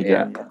 There we go.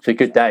 Yeah. It's a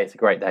good day. It's a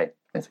great day.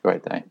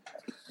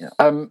 Yeah.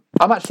 I'm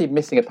actually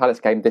missing a Palace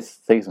game this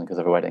season because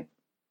of a wedding.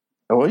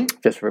 Oh, are you?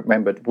 Just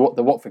remembered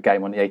the Watford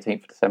game on the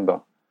 18th of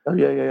December. Oh,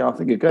 yeah. I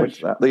think it goes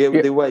to that.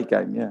 The away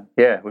game, yeah.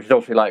 Yeah, which is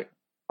obviously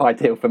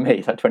ideal for me.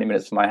 It's like 20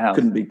 minutes from my house.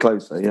 Couldn't be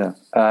closer,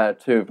 yeah.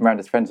 2 of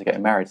Miranda's friends are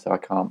getting married, so I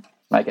can't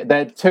make it.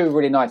 They're 2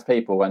 really nice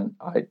people, and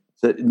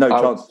So no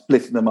chance of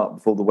splitting them up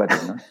before the wedding,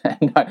 no?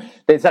 No,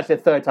 it's actually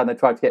the 3rd time they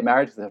tried to get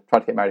married. They've tried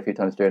to get married a few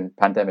times during the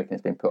pandemic, and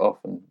it's been put off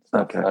and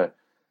stuff. Okay. So,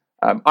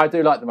 I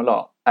do like them a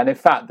lot. And in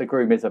fact, the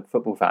groom is a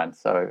football fan,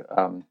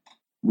 so...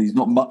 he's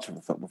not much of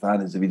a football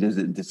fan, is if he does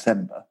it in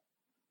December.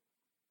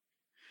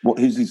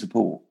 Who's he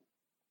support?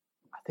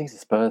 I think he's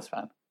a Spurs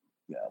fan.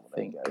 Yeah,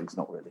 he's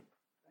not really.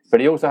 But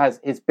he also has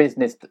his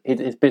business.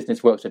 His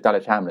business works with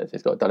Dulwich Hamlets.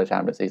 He's got a Dulwich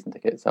Hamlet season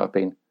ticket. So I've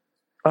been.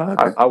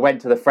 Okay. I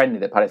went to the friendly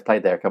that Palace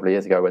played there a couple of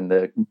years ago when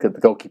the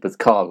goalkeeper's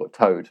car got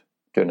towed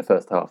during the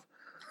first half.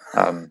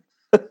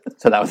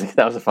 So that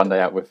was a fun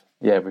day out with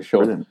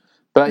Sean. Brilliant.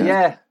 But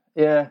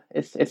yeah,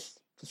 it's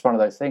just one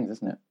of those things,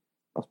 isn't it?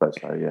 I suppose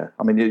so. Yeah.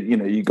 I mean,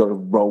 you got to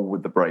roll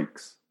with the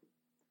breaks.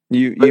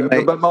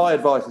 But my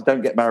advice is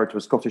don't get married to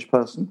a Scottish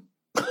person.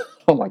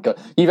 Oh my God!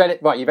 You've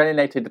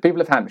alienated the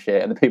people of Hampshire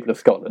and the people of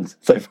Scotland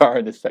so far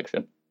in this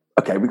section.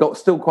 Okay, we've got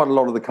still quite a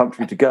lot of the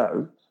country to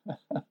go.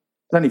 There's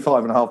only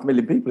 5.5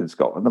 million people in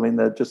Scotland. I mean,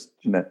 they're just,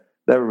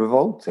 they're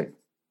revolting,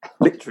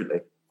 literally.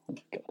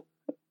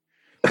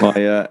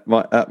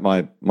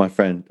 My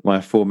friend, my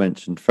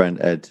aforementioned friend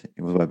Ed,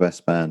 he was my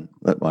best man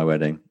at my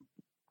wedding.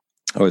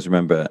 I always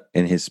remember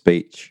in his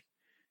speech,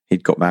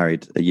 he'd got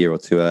married a year or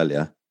two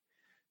earlier.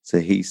 So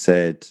he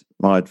said,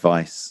 my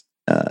advice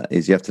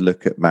is you have to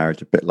look at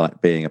marriage a bit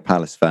like being a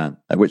Palace fan.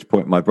 At which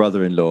point my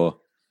brother-in-law,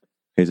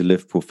 who's a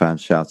Liverpool fan,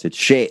 shouted,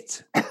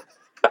 "Shit!"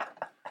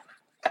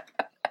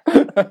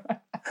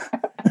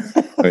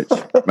 which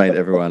made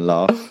everyone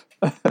laugh.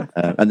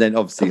 And then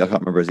obviously, I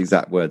can't remember his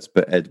exact words,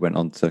 but Ed went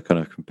on to kind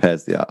of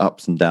compares the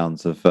ups and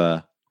downs of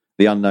the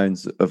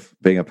unknowns of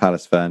being a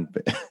Palace fan,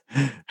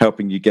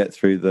 helping you get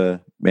through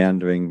the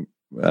meandering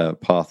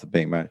path of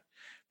being married.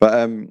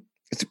 But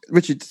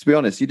Richard, to be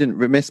honest, you didn't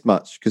miss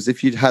much, because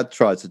if you'd had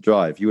tried to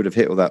drive, you would have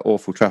hit all that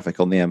awful traffic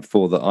on the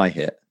M4 that I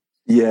hit.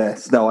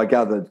 Yes, no, I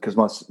gathered, because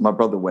my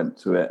brother went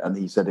to it and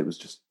he said it was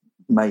just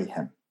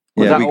mayhem.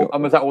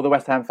 Was that all the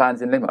West Ham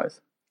fans in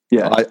limos?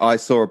 Yeah, I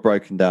saw a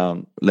broken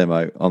down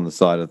limo on the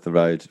side of the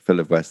road full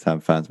of West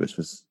Ham fans, which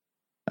was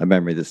a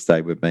memory that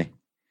stayed with me.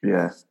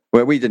 Yeah.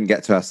 Well, we didn't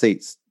get to our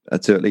seats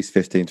to at least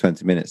 15,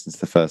 20 minutes into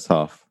the first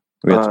half.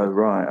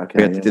 Right, okay.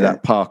 We had to do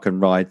that park and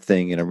ride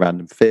thing in a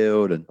random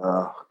field, and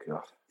oh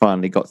God!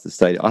 Finally got to the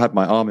stadium. I had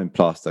my arm in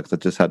plaster because I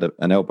just had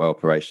an elbow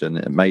operation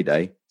at May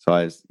Day, so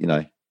I was,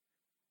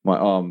 my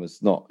arm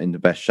was not in the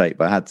best shape,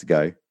 but I had to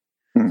go.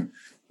 And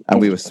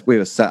we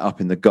were sat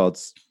up in the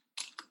gods,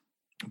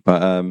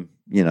 but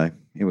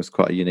it was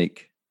quite a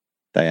unique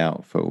day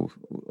out for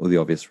all the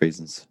obvious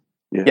reasons.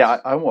 Yes. Yeah,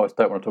 I almost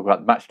don't want to talk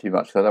about the match too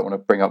much, because I don't want to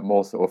bring up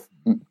more sort of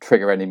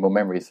trigger any more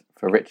memories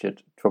for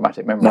Richard,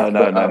 traumatic memories.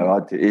 No.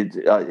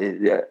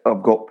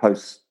 I've got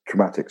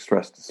post-traumatic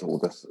stress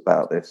disorder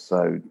about this,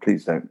 so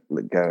please don't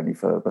go any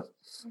further.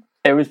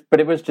 It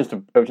was just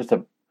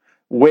a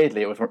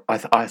weirdly,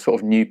 I sort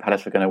of knew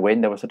Palace were going to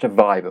win. There was such a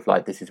vibe of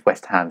like, this is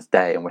West Ham's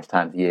day and West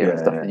Ham's year and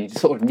stuff. And you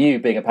just sort of knew,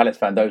 being a Palace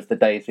fan, those are the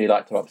days you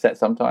like to upset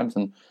sometimes.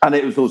 And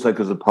it was also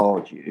because of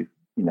Pardew,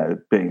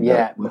 being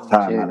the West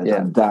Ham manager,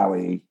 and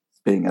Dowie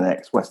being an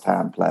ex-West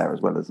Ham player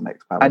as well as an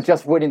ex-Palace. And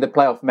just winning the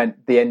playoff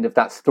meant the end of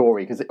that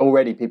story, because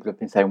already people have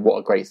been saying, what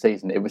a great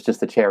season. It was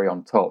just the cherry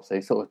on top. So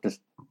you sort of just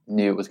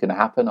knew it was going to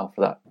happen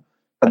after that.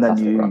 And then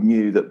you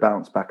knew that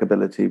bounce-back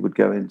ability would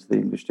go into the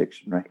English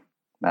dictionary.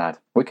 Mad.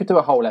 We could do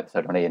a whole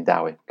episode on Ian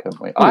Dowie,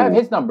 couldn't we? Ooh. I have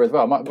his number as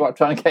well. I might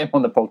try and get him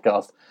on the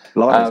podcast.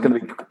 Life's going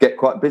to get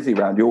quite busy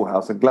around your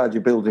house. I'm glad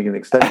you're building an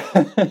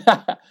extension.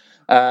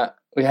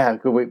 Yeah,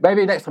 good week.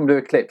 Maybe next time we'll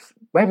do a clips.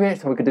 Maybe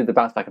next time we could do the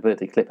bounce back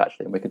ability clip,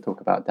 actually, and we could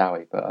talk about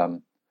Dowie. But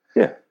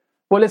yeah.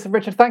 Well, listen,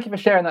 Richard, thank you for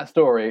sharing that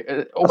story.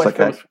 It almost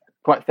feels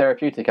quite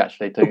therapeutic,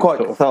 actually. Quite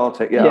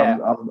cathartic. Yeah.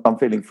 I'm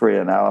feeling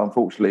freer now.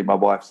 Unfortunately, my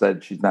wife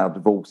said she's now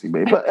divorcing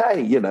me. But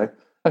hey,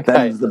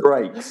 them's the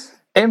breaks.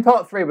 In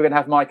part 3, we're going to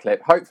have my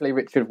clip. Hopefully,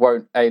 Richard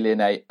won't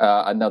alienate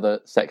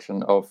another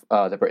section of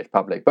the British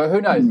public. But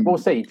who knows? We'll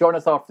see. Join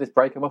us after this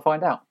break and we'll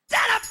find out.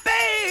 Stand up,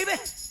 baby.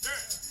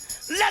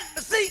 Let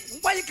me see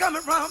where you're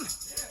coming from.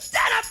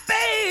 Stand up,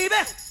 baby.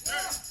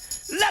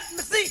 Let me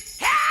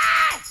see.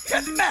 Hey!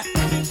 Hit me.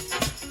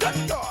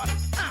 Good God.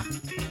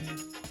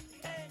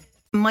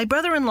 My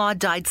brother-in-law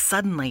died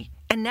suddenly,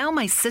 and now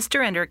my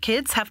sister and her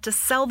kids have to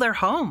sell their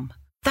home.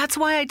 That's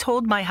why I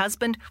told my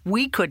husband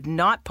we could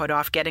not put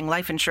off getting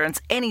life insurance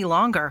any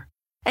longer.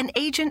 An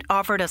agent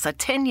offered us a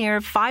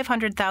 10-year,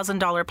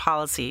 $500,000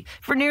 policy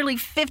for nearly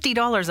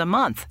 $50 a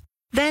month.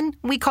 Then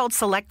we called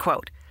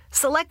SelectQuote.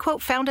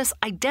 SelectQuote found us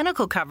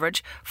identical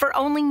coverage for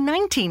only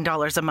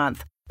 $19 a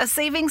month, a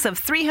savings of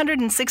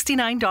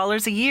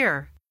 $369 a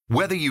year.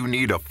 Whether you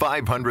need a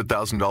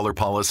 $500,000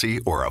 policy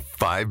or a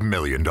 $5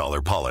 million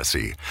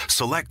policy,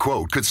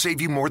 SelectQuote could save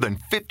you more than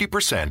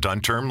 50%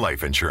 on term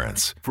life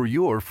insurance. For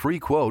your free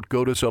quote,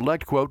 go to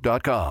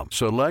SelectQuote.com.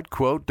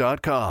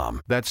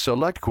 SelectQuote.com. That's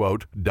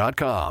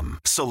SelectQuote.com.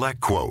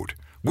 SelectQuote.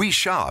 We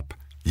shop.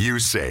 You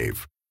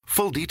save.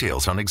 Full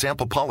details on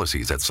example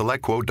policies at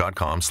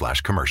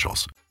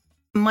SelectQuote.com/commercials.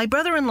 My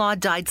brother-in-law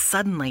died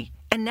suddenly,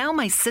 and now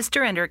my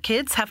sister and her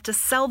kids have to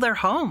sell their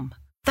home.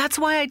 That's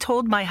why I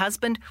told my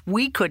husband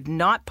we could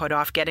not put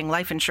off getting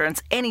life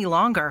insurance any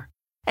longer.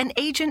 An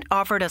agent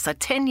offered us a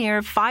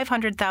 10-year,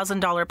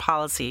 $500,000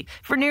 policy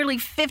for nearly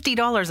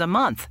 $50 a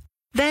month.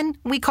 Then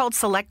we called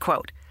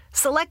SelectQuote.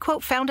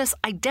 SelectQuote found us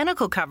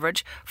identical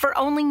coverage for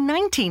only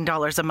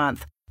 $19 a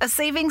month, a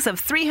savings of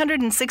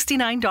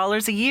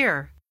 $369 a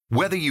year.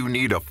 Whether you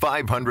need a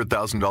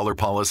 $500,000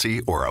 policy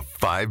or a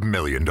 $5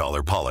 million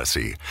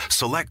policy,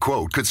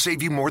 SelectQuote could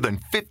save you more than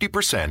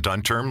 50%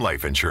 on term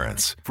life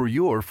insurance. For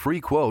your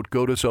free quote,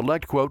 go to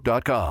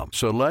SelectQuote.com.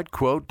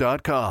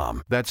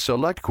 SelectQuote.com. That's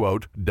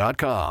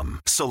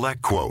SelectQuote.com.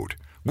 SelectQuote.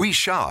 We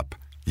shop.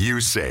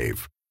 You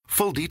save.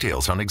 Full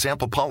details on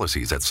example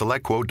policies at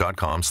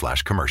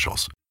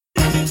SelectQuote.com/commercials.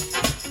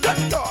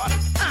 Good God.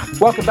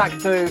 Welcome back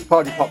to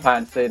Pardew Top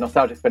Pants, the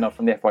nostalgic spin-off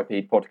from the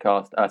FYP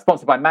podcast,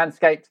 sponsored by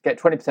Manscaped. Get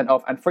 20%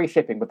 off and free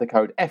shipping with the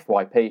code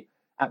FYP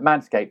at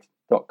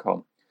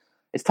manscaped.com.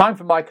 It's time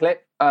for my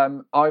clip.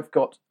 I've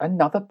got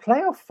another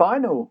playoff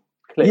final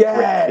clip.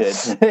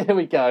 Yes! Richard. Here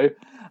we go.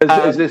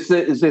 Is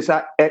this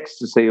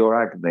ecstasy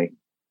or agony?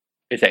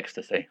 It's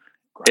ecstasy.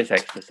 It's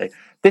ecstasy.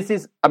 This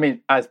is, I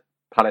mean, as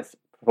Palace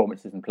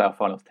performances in playoff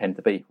finals tend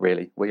to be,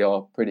 really. We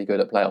are pretty good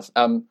at playoffs.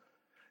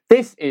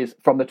 This is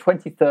from the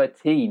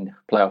 2013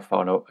 playoff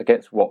final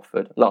against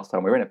Watford. Last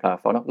time we were in a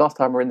playoff final. Last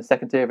time we were in the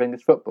second tier of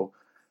English football.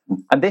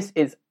 And this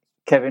is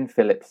Kevin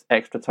Phillips'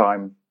 extra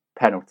time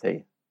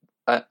penalty.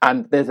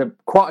 And there's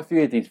quite a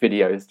few of these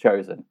videos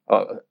chosen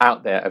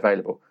out there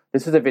available.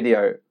 This is a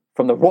video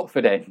from the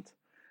Watford end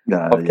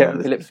of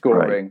Kevin Phillips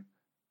scoring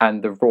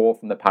and the roar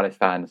from the Palace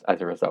fans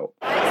as a result.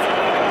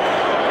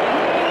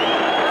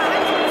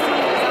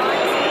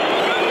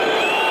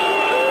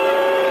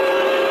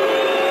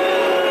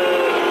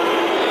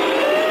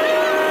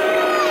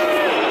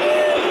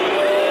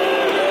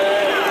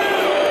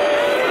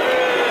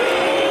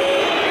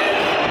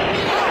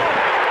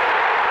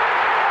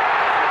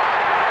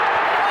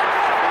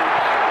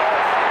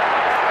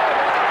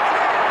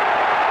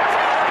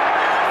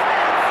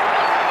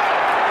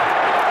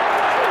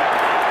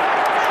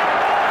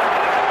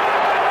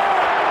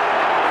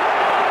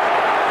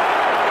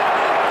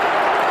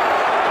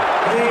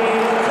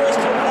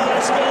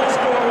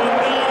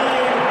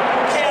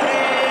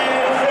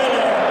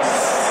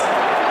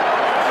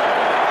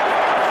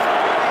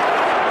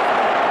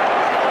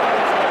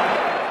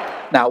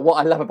 Now,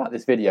 what I love about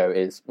this video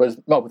was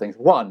multiple things.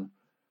 One,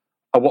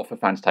 a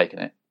Watford fan's taken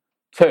it.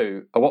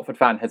 Two, a Watford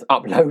fan has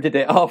uploaded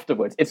it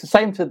afterwards. It's the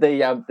same to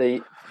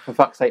the For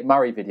Fuck's Sake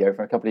Murray video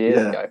from a couple of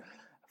years ago.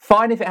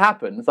 Fine if it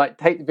happens, like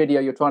take the video,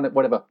 you're trying to,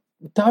 whatever.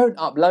 Don't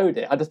upload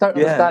it. I just don't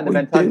understand the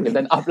mentality of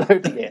then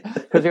uploading it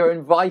because you're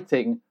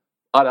inviting,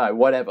 I don't know,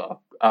 whatever,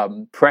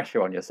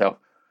 pressure on yourself.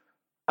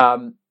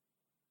 The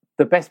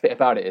best bit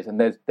about it is, and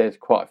there's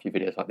quite a few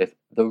videos like this,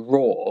 the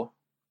roar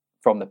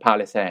from the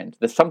Palace end.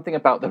 There's something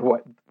about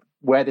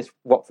where this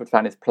Watford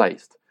fan is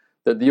placed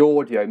that the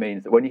audio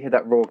means that when you hear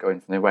that roar going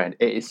from the away end,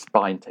 it is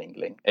spine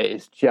tingling. It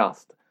is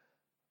just,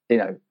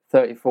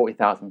 30,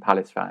 40,000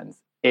 Palace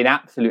fans in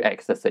absolute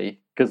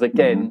ecstasy. Because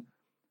again,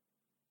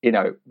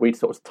 we'd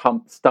sort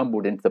of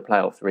stumbled into the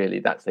playoffs really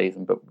that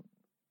season. But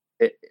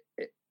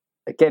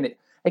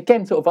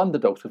again, sort of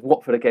underdogs, because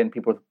Watford, again,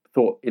 people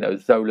thought,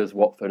 Zola's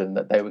Watford and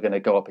that they were going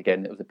to go up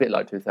again. It was a bit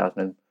like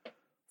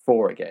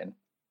 2004 again.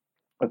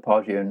 With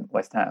Pardew and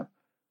West Ham.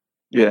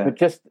 Yeah. But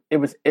just, it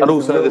was and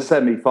also the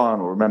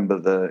semi-final. Remember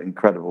the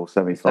incredible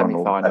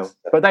semi-final?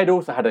 But they'd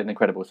also had an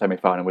incredible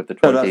semi-final with the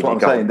 20 that's what I'm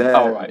saying.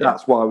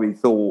 That's why we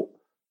thought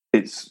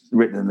it's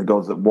written in the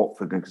gods at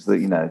Watford, because,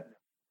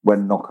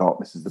 when Knockout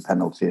misses the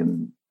penalty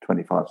and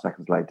 25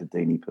 seconds later,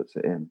 Deeney puts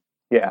it in.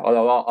 Yeah,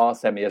 although our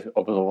semi was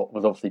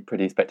obviously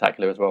pretty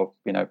spectacular as well,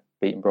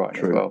 beating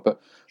Brighton as well. But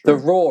the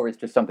roar is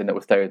just something that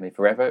will stay with me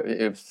forever.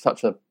 It was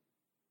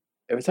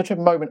such a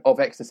moment of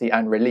ecstasy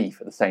and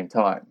relief at the same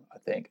time, I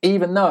think.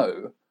 Even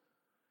though,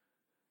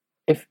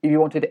 if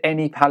you wanted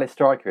any Palace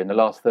striker in the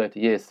last 30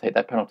 years to take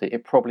that penalty,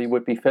 it probably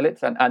would be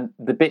Phillips. And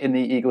the bit in the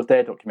Eagles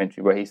Dare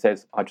documentary where he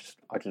says,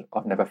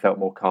 I've never felt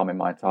more calm in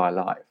my entire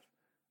life.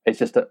 It's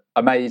just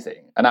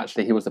amazing. And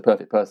actually, he was the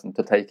perfect person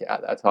to take it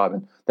at that time.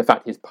 And the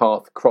fact his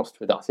path crossed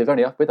with us, he was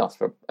only up with us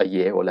for a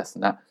year or less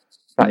than that.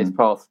 The fact his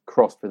path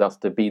crossed with us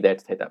to be there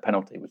to take that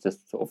penalty was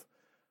just sort of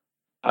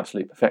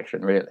absolute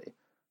perfection, really.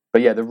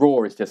 But yeah, the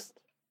roar is just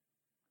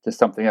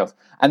something else.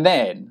 And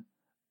then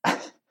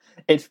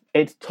it's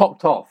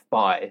topped off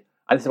by,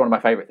 and this is one of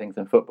my favourite things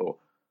in football,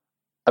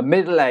 a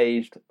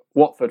middle-aged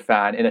Watford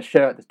fan in a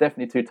shirt that's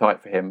definitely too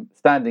tight for him,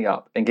 standing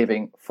up and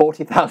giving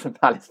 40,000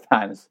 Palace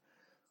fans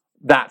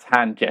that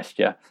hand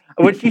gesture,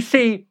 which you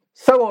see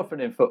so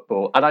often in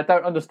football, and I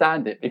don't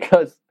understand it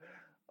because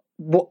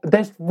what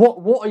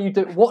are you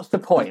doing? What's the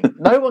point?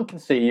 No one can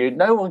see you,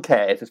 no one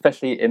cares,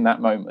 especially in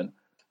that moment.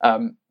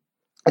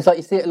 It's like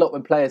you see it a lot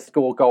when players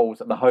score goals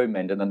at the home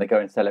end and then they go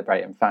and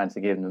celebrate and fans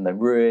are giving them the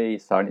really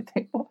sign. You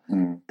think,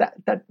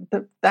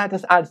 that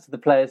just adds to the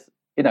players'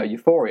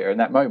 euphoria in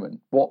that moment.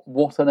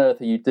 What on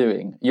earth are you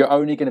doing? You're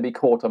only going to be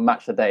caught on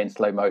match of the day in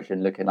slow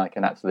motion looking like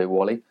an absolute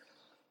wally.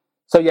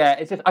 So yeah,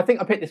 it's just, I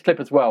think I picked this clip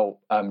as well,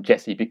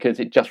 Jesse, because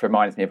it just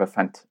reminds me of a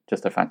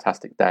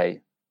fantastic day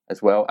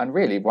as well, and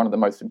really one of the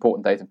most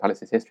important days in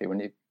Palace's history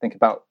when you think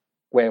about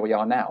where we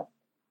are now.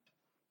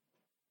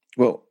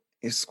 Well,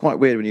 it's quite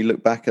weird when you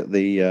look back at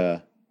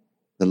the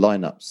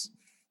lineups,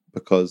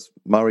 because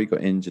Murray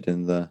got injured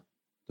in the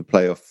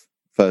playoff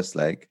first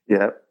leg.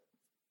 Yeah.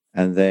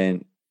 And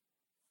then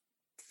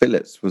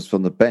Phillips was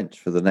from the bench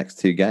for the next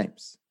two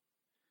games.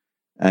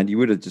 And you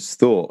would have just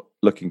thought,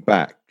 looking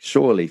back,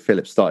 surely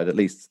Phillips started at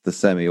least the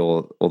semi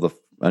or the.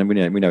 And we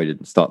know he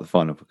didn't start the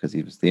final because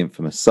he was the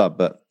infamous sub,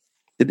 but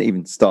didn't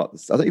even start.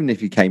 I don't even know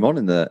if he came on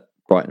in the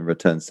Brighton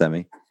return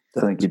semi. I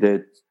think he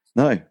did.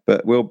 No,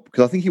 but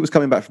because I think he was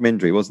coming back from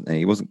injury, wasn't he?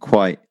 He wasn't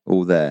quite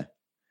all there.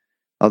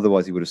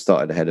 Otherwise, he would have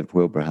started ahead of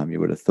Wilbraham, you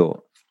would have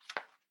thought.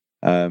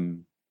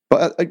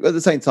 But at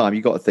the same time,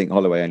 you've got to think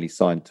Holloway only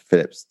signed to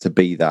Phillips to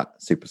be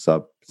that super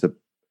sub, to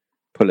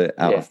pull it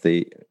out of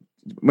the...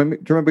 do you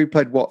remember we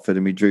played Watford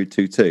and we drew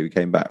 2-2? We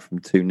came back from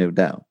 2-0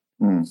 down.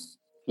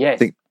 Yes. I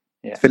think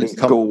Phillips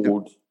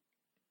scored...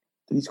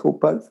 Did he score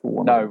both or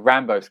one? No,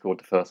 Rambo scored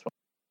the first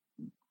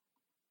one.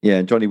 Yeah,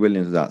 and Johnny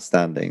Williams was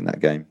outstanding that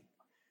game.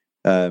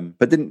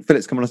 But didn't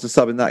Phillips come on as a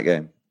sub in that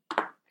game?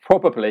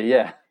 Probably,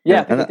 yeah.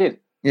 Yeah, I think he did.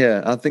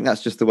 Yeah, I think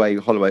that's just the way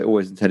Holloway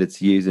always intended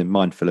to use him,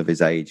 mindful of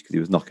his age, because he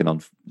was knocking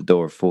on the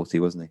door of 40,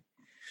 wasn't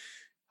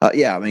he?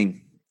 Yeah, I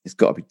mean, it's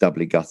got to be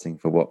doubly gutting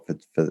for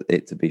Watford for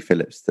it to be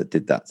Phillips that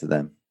did that to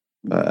them.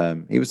 But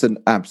he was an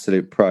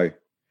absolute pro,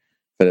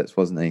 Phillips,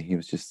 wasn't he? He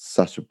was just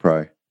such a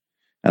pro.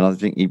 And I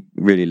think he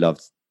really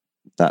loved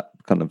that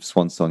kind of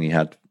swan song he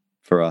had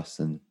for us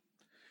and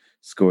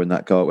scoring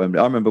that goal at Wembley.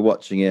 I remember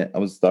watching it. I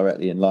was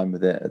directly in line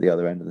with it at the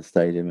other end of the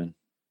stadium, and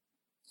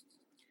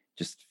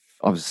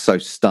I was so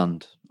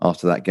stunned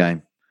after that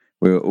game.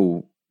 We were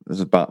all, there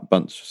was about a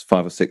bunch,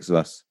 5 or 6 of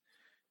us,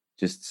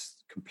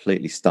 just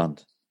completely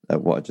stunned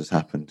at what had just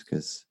happened,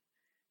 because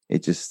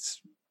it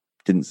just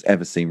didn't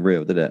ever seem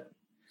real, did it?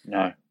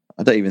 No.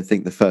 I don't even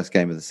think the first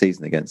game of the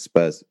season against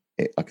Spurs,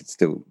 I could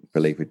still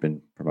believe we'd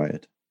been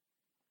promoted.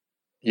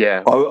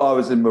 Yeah. I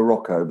was in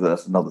Morocco, but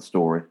that's another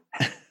story.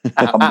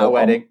 At a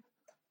wedding.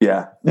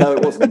 Yeah. No,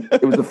 it wasn't.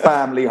 It was a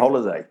family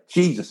holiday.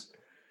 Jesus.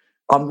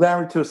 I'm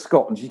married to a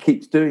Scot and she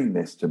keeps doing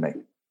this to me.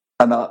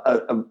 And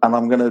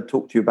I'm going to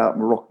talk to you about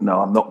Morocco. No,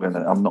 I'm not going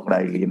to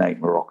alienate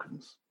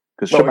Moroccans.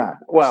 Because Shamak.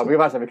 Well, we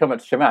might have come to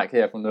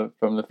Shamak,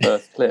 from the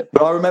first clip.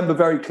 But I remember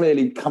very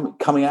clearly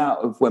coming out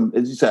of when,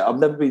 as you say, I've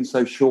never been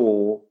so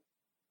sure.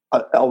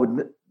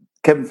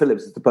 Kevin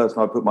Phillips is the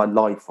person I put my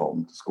life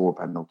on to score a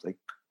penalty,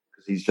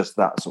 because he's just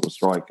that sort of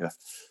striker.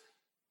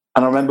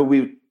 And I remember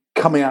we were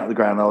coming out of the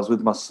ground. I was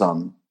with my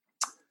son,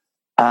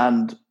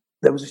 and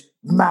there was a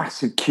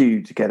massive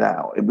queue to get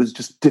out. It was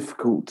just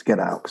difficult to get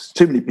out because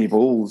too many people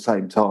all at the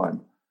same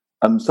time.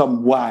 And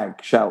some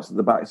wag shouts at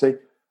the back, say,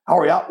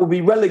 "Hurry up, we'll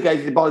be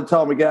relegated by the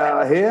time we get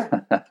out of here."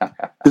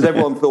 Because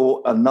everyone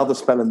thought another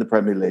spell in the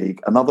Premier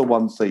League, another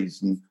one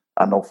season,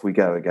 and off we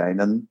go again.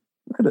 And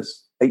look at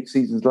us, 8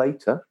 seasons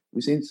later,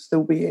 we seem to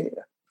still be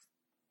here.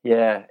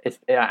 Yeah,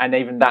 and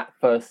even that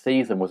first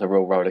season was a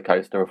real roller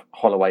coaster of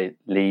Holloway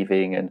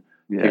leaving and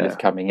Pulis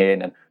coming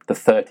in, and the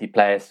 30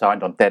 players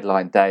signed on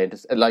deadline day, and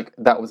just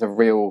that was a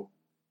real.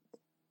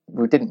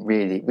 We shouldn't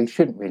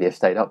really have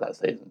stayed up that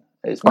season.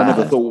 I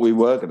never thought we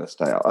were going to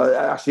stay up.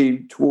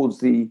 Actually, towards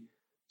the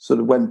sort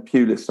of when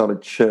Pulis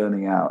started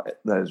churning out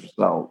those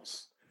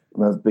results,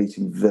 I remember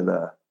beating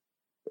Villa.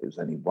 It was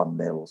only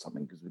 1-0 or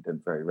something because we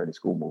didn't very rarely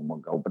score more than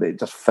one goal, but it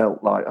just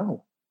felt like,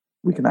 oh,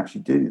 we can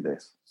actually do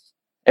this.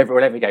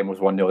 Every game was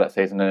 1-0 that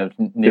season,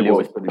 and nearly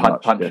always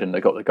Puncheon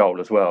that got the goal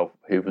as well,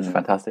 who was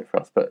fantastic for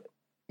us. But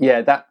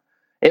yeah, that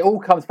it all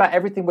comes back.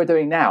 Everything we're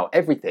doing now,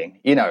 everything,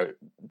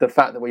 the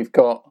fact that we've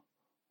got,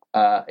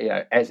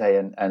 Eze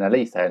and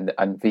Elise and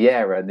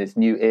Vieira and this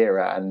new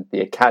era, and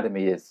the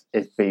academy is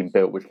being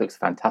built, which looks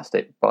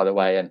fantastic, by the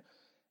way, and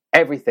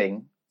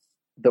everything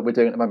that we're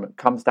doing at the moment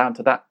comes down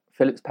to that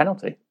Phillips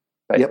penalty.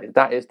 Basically,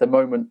 that is the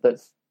moment.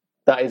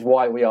 That is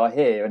why we are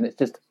here, and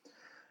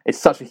it's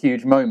such a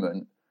huge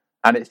moment.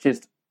 And it's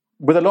just,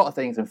 with a lot of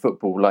things in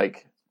football,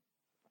 like,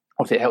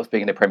 obviously it helps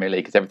being in the Premier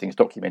League because everything's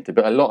documented,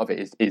 but a lot of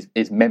it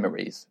is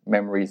memories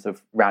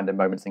of random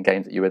moments in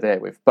games that you were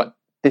there with. But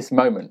this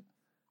moment,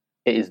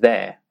 it is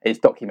there. It's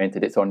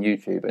documented. It's on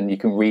YouTube, and you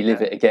can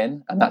relive it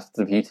again. And that's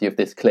the beauty of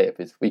this clip,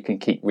 is we can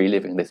keep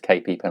reliving this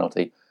KP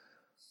penalty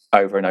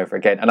over and over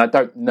again. And I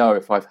don't know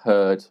if I've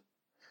heard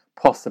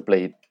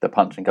possibly the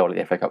punch and goal at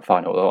the FA Cup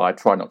final, although I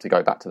try not to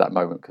go back to that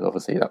moment because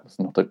obviously that was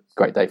not a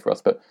great day for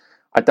us. But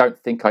I don't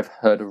think I've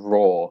heard a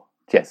roar,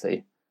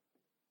 Jesse,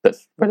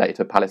 that's related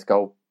to a Palace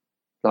goal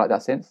like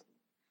that since.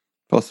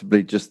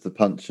 Possibly just the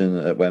punching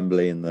at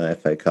Wembley in the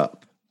FA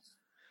Cup.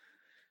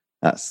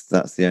 That's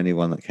the only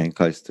one that came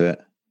close to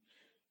it.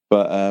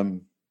 But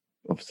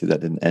obviously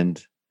that didn't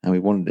end how we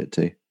wanted it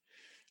to.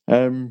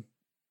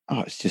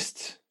 It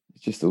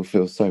just all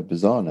feels so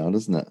bizarre now,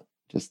 doesn't it?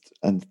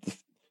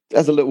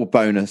 As a little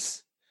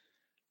bonus,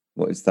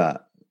 what is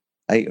that?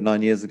 8 or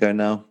 9 years ago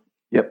now?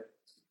 Yep.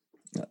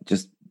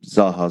 Just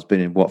Zaha's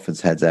been in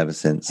Watford's heads ever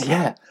since.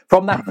 Yeah,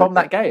 from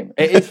that game.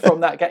 It is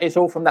from that game. It's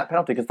all from that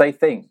penalty, because they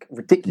think,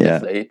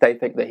 ridiculously, they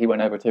think that he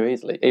went over too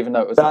easily, even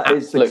though it was that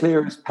is the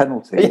clearest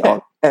penalty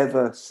I've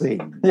ever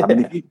seen. Yeah. I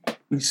mean, if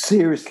you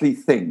seriously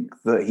think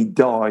that he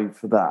dived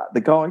for that, the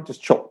guy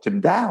just chopped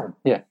him down.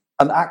 Yeah.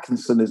 And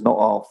Atkinson is not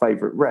our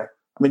favourite ref.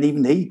 I mean,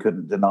 even he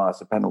couldn't deny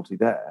us a penalty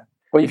there.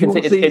 Well, if you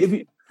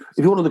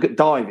want to look at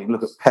diving,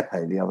 look at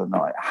Pepe the other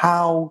night.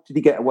 How did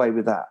he get away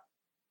with that?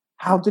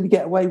 How did he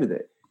get away with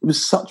it? It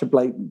was such a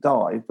blatant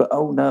dive, but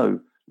oh no,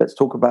 let's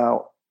talk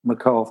about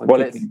McCarthy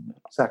kicking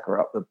Saka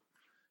up the.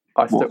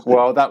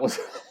 That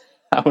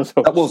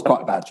was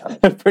quite a bad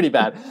challenge. Pretty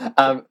bad.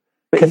 But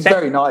he's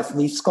very nice, and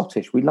he's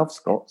Scottish. We love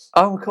Scots.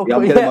 Oh, cool.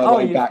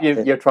 Yeah,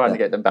 you're trying to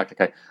get them back.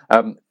 Okay.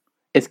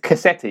 It's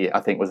Cassetti, I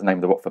think, was the name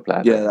of the Watford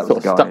player. Yeah, that was sort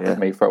of the guy, stuck with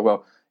me for a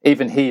while.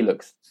 Even he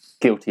looks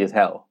guilty as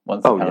hell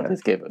once the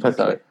penalty's given.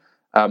 Totally.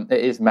 So it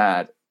is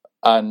mad.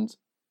 And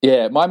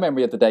yeah, my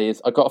memory of the day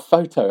is I got a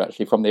photo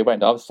actually from the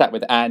event. I was sat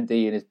with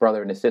Andy and his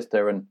brother and his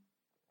sister and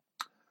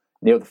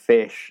Neil the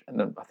Fish and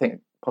then I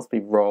think possibly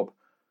Rob.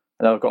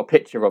 And I've got a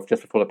picture of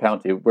just before the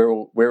penalty. We're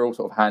all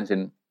sort of hands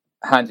in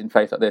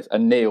face like this,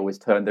 and Neil is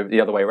turned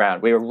the other way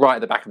around. We were right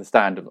at the back of the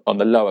stand on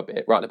the lower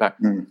bit, right at the back,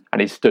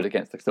 and he stood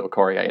against the sort of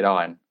corrugated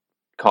iron.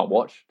 Can't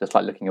watch, just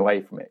like looking away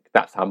from it.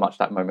 That's how much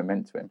that moment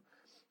meant to him.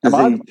 Is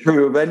he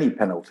true of any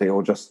penalty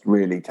or just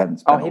really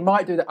tense penalty? Oh, he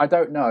might do that. I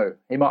don't know.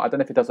 He might. I don't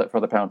know if he does that for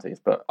other penalties,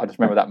 but I just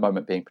remember that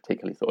moment being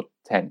particularly sort of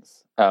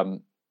tense.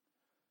 But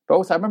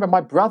also, I remember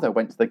my brother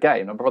went to the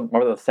game. My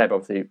brother Seb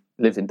obviously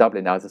lives in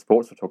Dublin now as a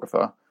sports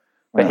photographer,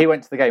 but he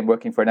went to the game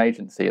working for an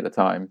agency at the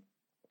time.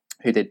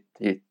 He did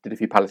a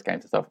few Palace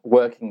games and stuff,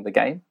 working the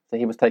game. So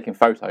he was taking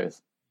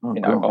photos,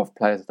 of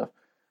players and stuff.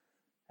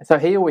 And so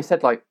he always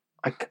said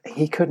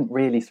he couldn't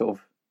really sort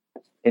of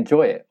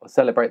enjoy it or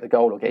celebrate the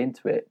goal or get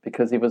into it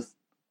because he was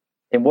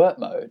in work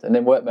mode. And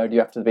in work mode, you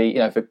have to be,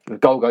 if the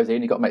goal goes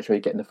in, you've got to make sure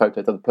you're getting the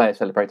photos of the players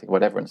celebrating or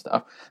whatever and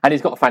stuff. And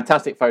he's got a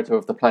fantastic photo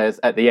of the players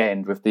at the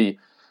end with the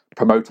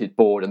promoted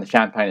board and the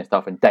champagne and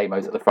stuff, and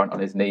Damo's at the front on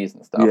his knees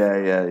and stuff.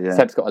 Yeah.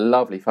 Seb's got a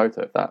lovely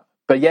photo of that.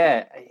 But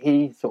yeah,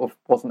 he sort of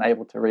wasn't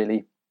able to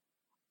really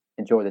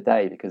enjoy the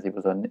day because he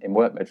was in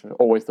work mode, which I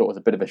always thought was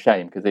a bit of a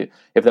shame because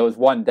if there was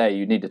one day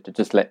you needed to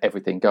just let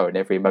everything go and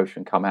every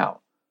emotion come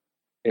out,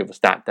 it was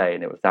that day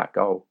and it was that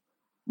goal.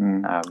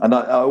 And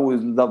I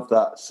always loved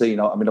that scene.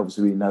 I mean,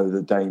 obviously we know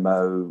the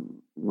Damo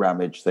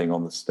Ramage thing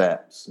on the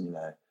steps,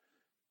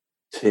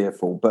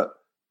 tearful. But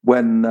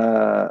when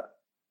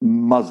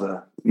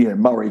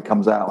Murray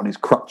comes out on his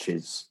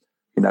crutches,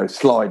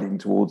 sliding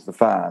towards the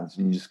fans,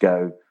 and you just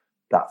go,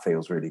 that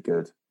feels really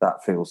good.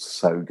 That feels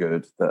so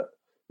good that,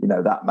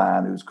 that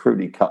man who's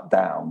cruelly cut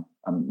down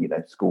and,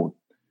 scored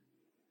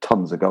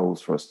tons of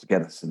goals for us to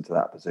get us into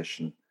that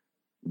position,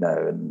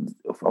 and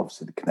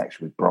obviously the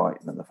connection with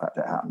Brighton and the fact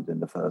it happened in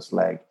the first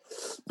leg.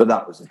 But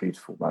that was a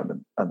beautiful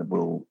moment and that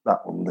will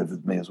live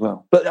with me as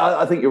well. But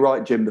I think you're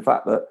right, Jim, the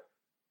fact that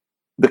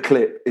the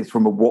clip is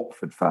from a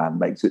Watford fan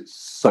makes it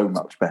so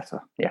much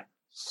better. Yeah.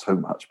 So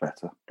much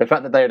better. The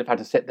fact that they would have had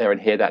to sit there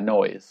and hear that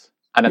noise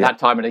and at that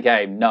time in the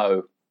game,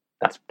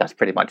 that's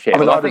pretty much it. I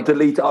mean,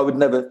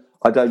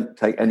 I don't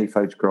take any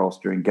photographs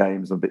during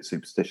games. I'm a bit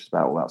superstitious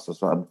about all that stuff.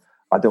 So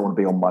I don't want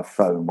to be on my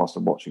phone whilst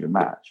I'm watching a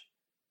match.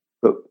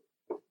 But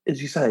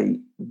as you say,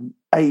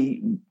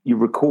 A, you're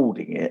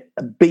recording it,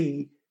 and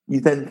B, you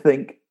then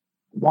think,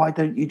 why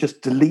don't you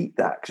just delete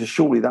that? Because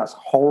surely that's a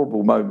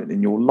horrible moment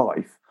in your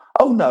life.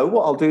 Oh no,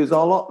 what I'll do is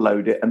I'll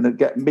upload it and then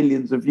get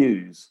millions of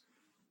views.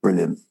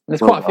 Brilliant.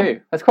 There's quite a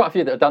few. There's quite a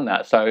few that have done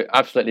that. So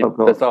absolutely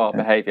bizarre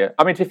behaviour.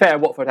 I mean, to be fair,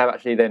 Watford have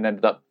actually then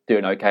ended up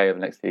doing okay over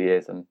the next few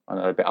years, and I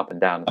know a bit up and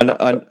down.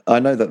 I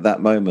know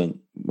that moment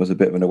was a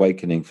bit of an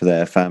awakening for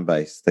their fan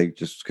base. They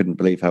just couldn't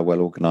believe how well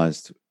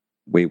organised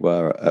we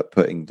were at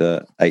putting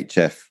the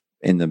HF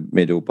in the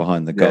middle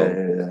behind the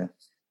goal,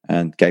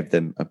 and gave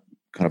them a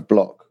kind of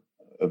block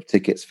of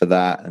tickets for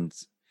that, and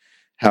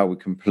how we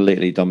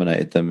completely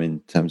dominated them in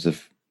terms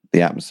of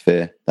the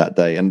atmosphere that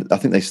day. And I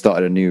think they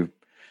started a new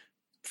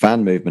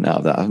fan movement out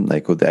of that, haven't they,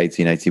 called the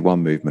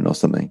 1881 movement or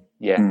something?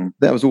 Yeah.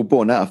 That was all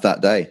born out of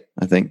that day,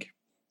 I think.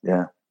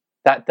 Yeah.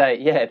 That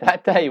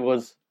day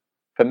was,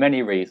 for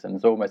many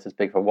reasons, almost as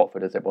big for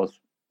Watford as it was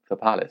for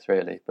Palace,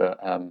 really. But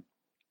and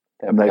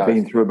they've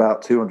been through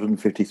about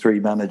 253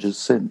 managers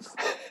since.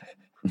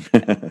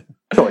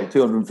 Sorry,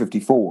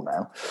 254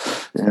 now.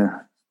 Yeah.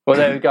 Well,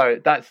 there we go.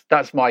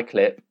 That's my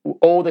clip.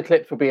 All the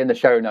clips will be in the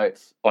show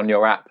notes on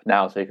your app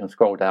now, so you can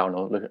scroll down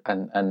or look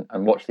and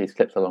watch these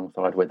clips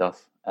alongside with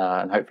us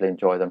and hopefully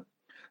enjoy them.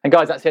 And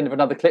guys, that's the end of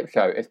another clip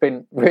show. It's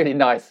been really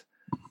nice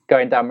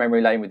going down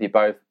memory lane with you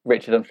both.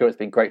 Richard, I'm sure it's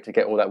been great to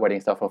get all that wedding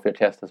stuff off your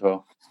chest as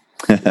well.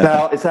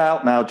 It's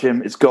out now,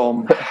 Jim. It's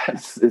gone.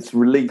 It's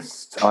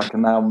released. I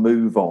can now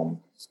move on.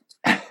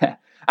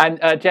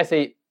 And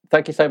Jesse,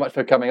 thank you so much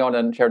for coming on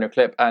and sharing your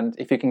clip. And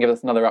if you can give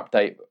us another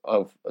update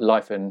of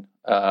life in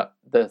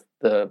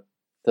the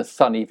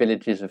sunny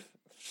villages of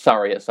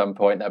Surrey at some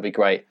point, that'd be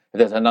great. If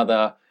there's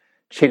another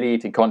chili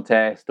eating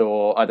contest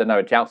or, I don't know,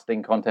 a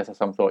jousting contest of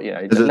some sort,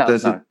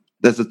 there's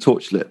a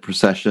torchlit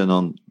procession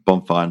on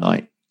bonfire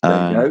night.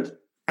 There you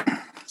go.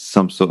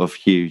 Some sort of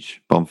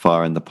huge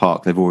bonfire in the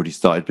park they've already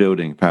started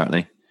building,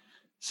 apparently.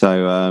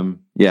 So,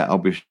 I'll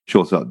be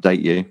sure to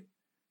update you.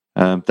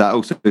 That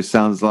also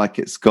sounds like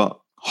it's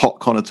got hot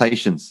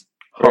connotations.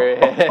 There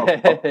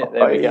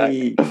we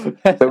go.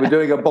 So we're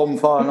doing a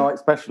bonfire night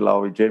special,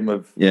 are we, Jim,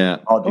 of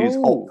Pardew's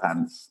hot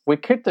pants? We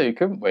could do,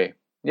 couldn't we?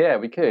 Yeah,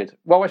 we could.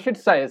 Well, I should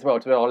say as well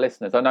to our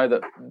listeners, I know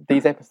that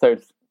these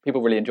episodes,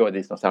 people really enjoy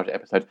these nostalgic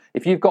episodes.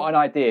 If you've got an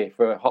idea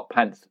for a hot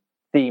pants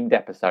themed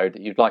episode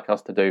that you'd like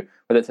us to do,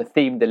 whether it's a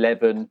themed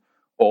 11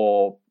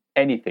 or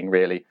anything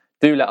really,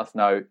 do let us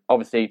know.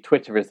 Obviously,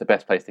 Twitter is the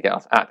best place to get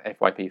us at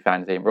FYP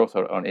Fanzine. We're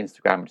also on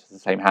Instagram, which is the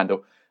same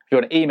handle. If you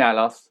want to email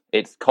us,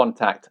 it's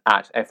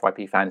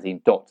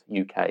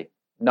contact@fypfanzine.uk.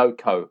 No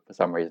co for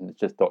some reason, it's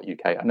just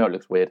 .uk. I know it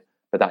looks weird,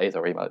 but that is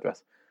our email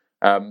address.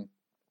 And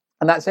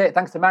that's it.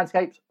 Thanks to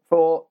Manscaped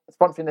for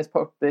sponsoring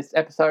this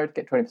episode.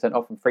 Get 20%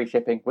 off and free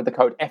shipping with the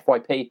code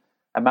FYP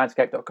at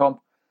manscaped.com.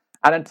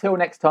 And until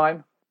next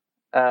time,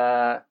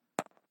 I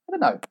don't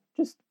know,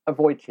 just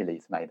avoid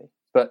chilies maybe.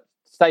 But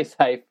stay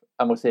safe,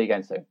 and we'll see you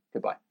again soon.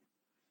 Goodbye.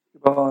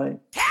 Goodbye.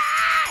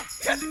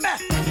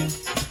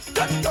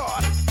 Good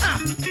God.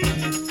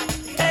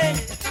 Hey,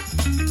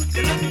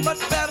 you look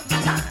much better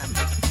this time.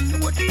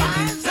 What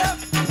finds up,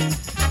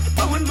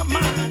 blowing my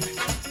mind.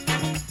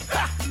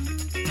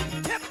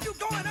 Kept you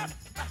going up.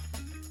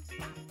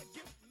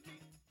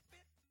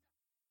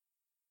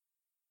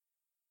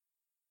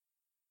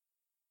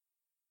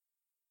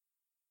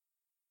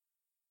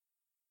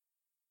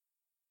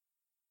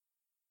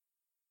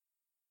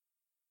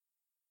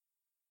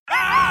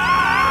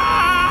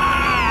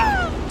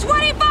 Ah!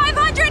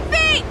 2,500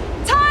 feet!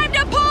 Time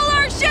to pull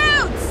our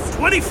chutes!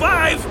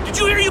 25? Did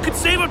you hear you could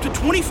save up to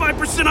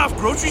 25% off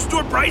grocery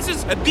store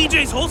prices at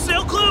BJ's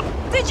Wholesale Club?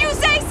 Did you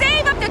say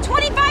save up to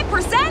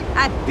 25%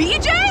 at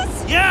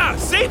BJ's? Yeah,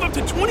 save up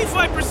to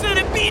 25%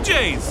 at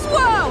BJ's!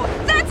 Whoa!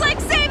 That's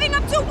like saving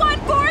up to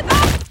 1/4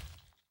 of...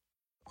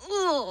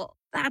 Ugh,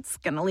 that's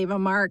gonna leave a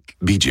mark.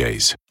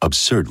 BJ's.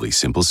 Absurdly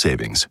simple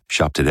savings.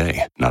 Shop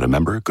today. Not a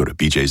member? Go to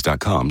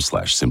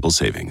bjs.com/simple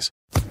savings.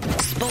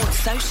 Sports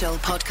Social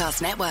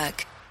Podcast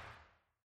Network.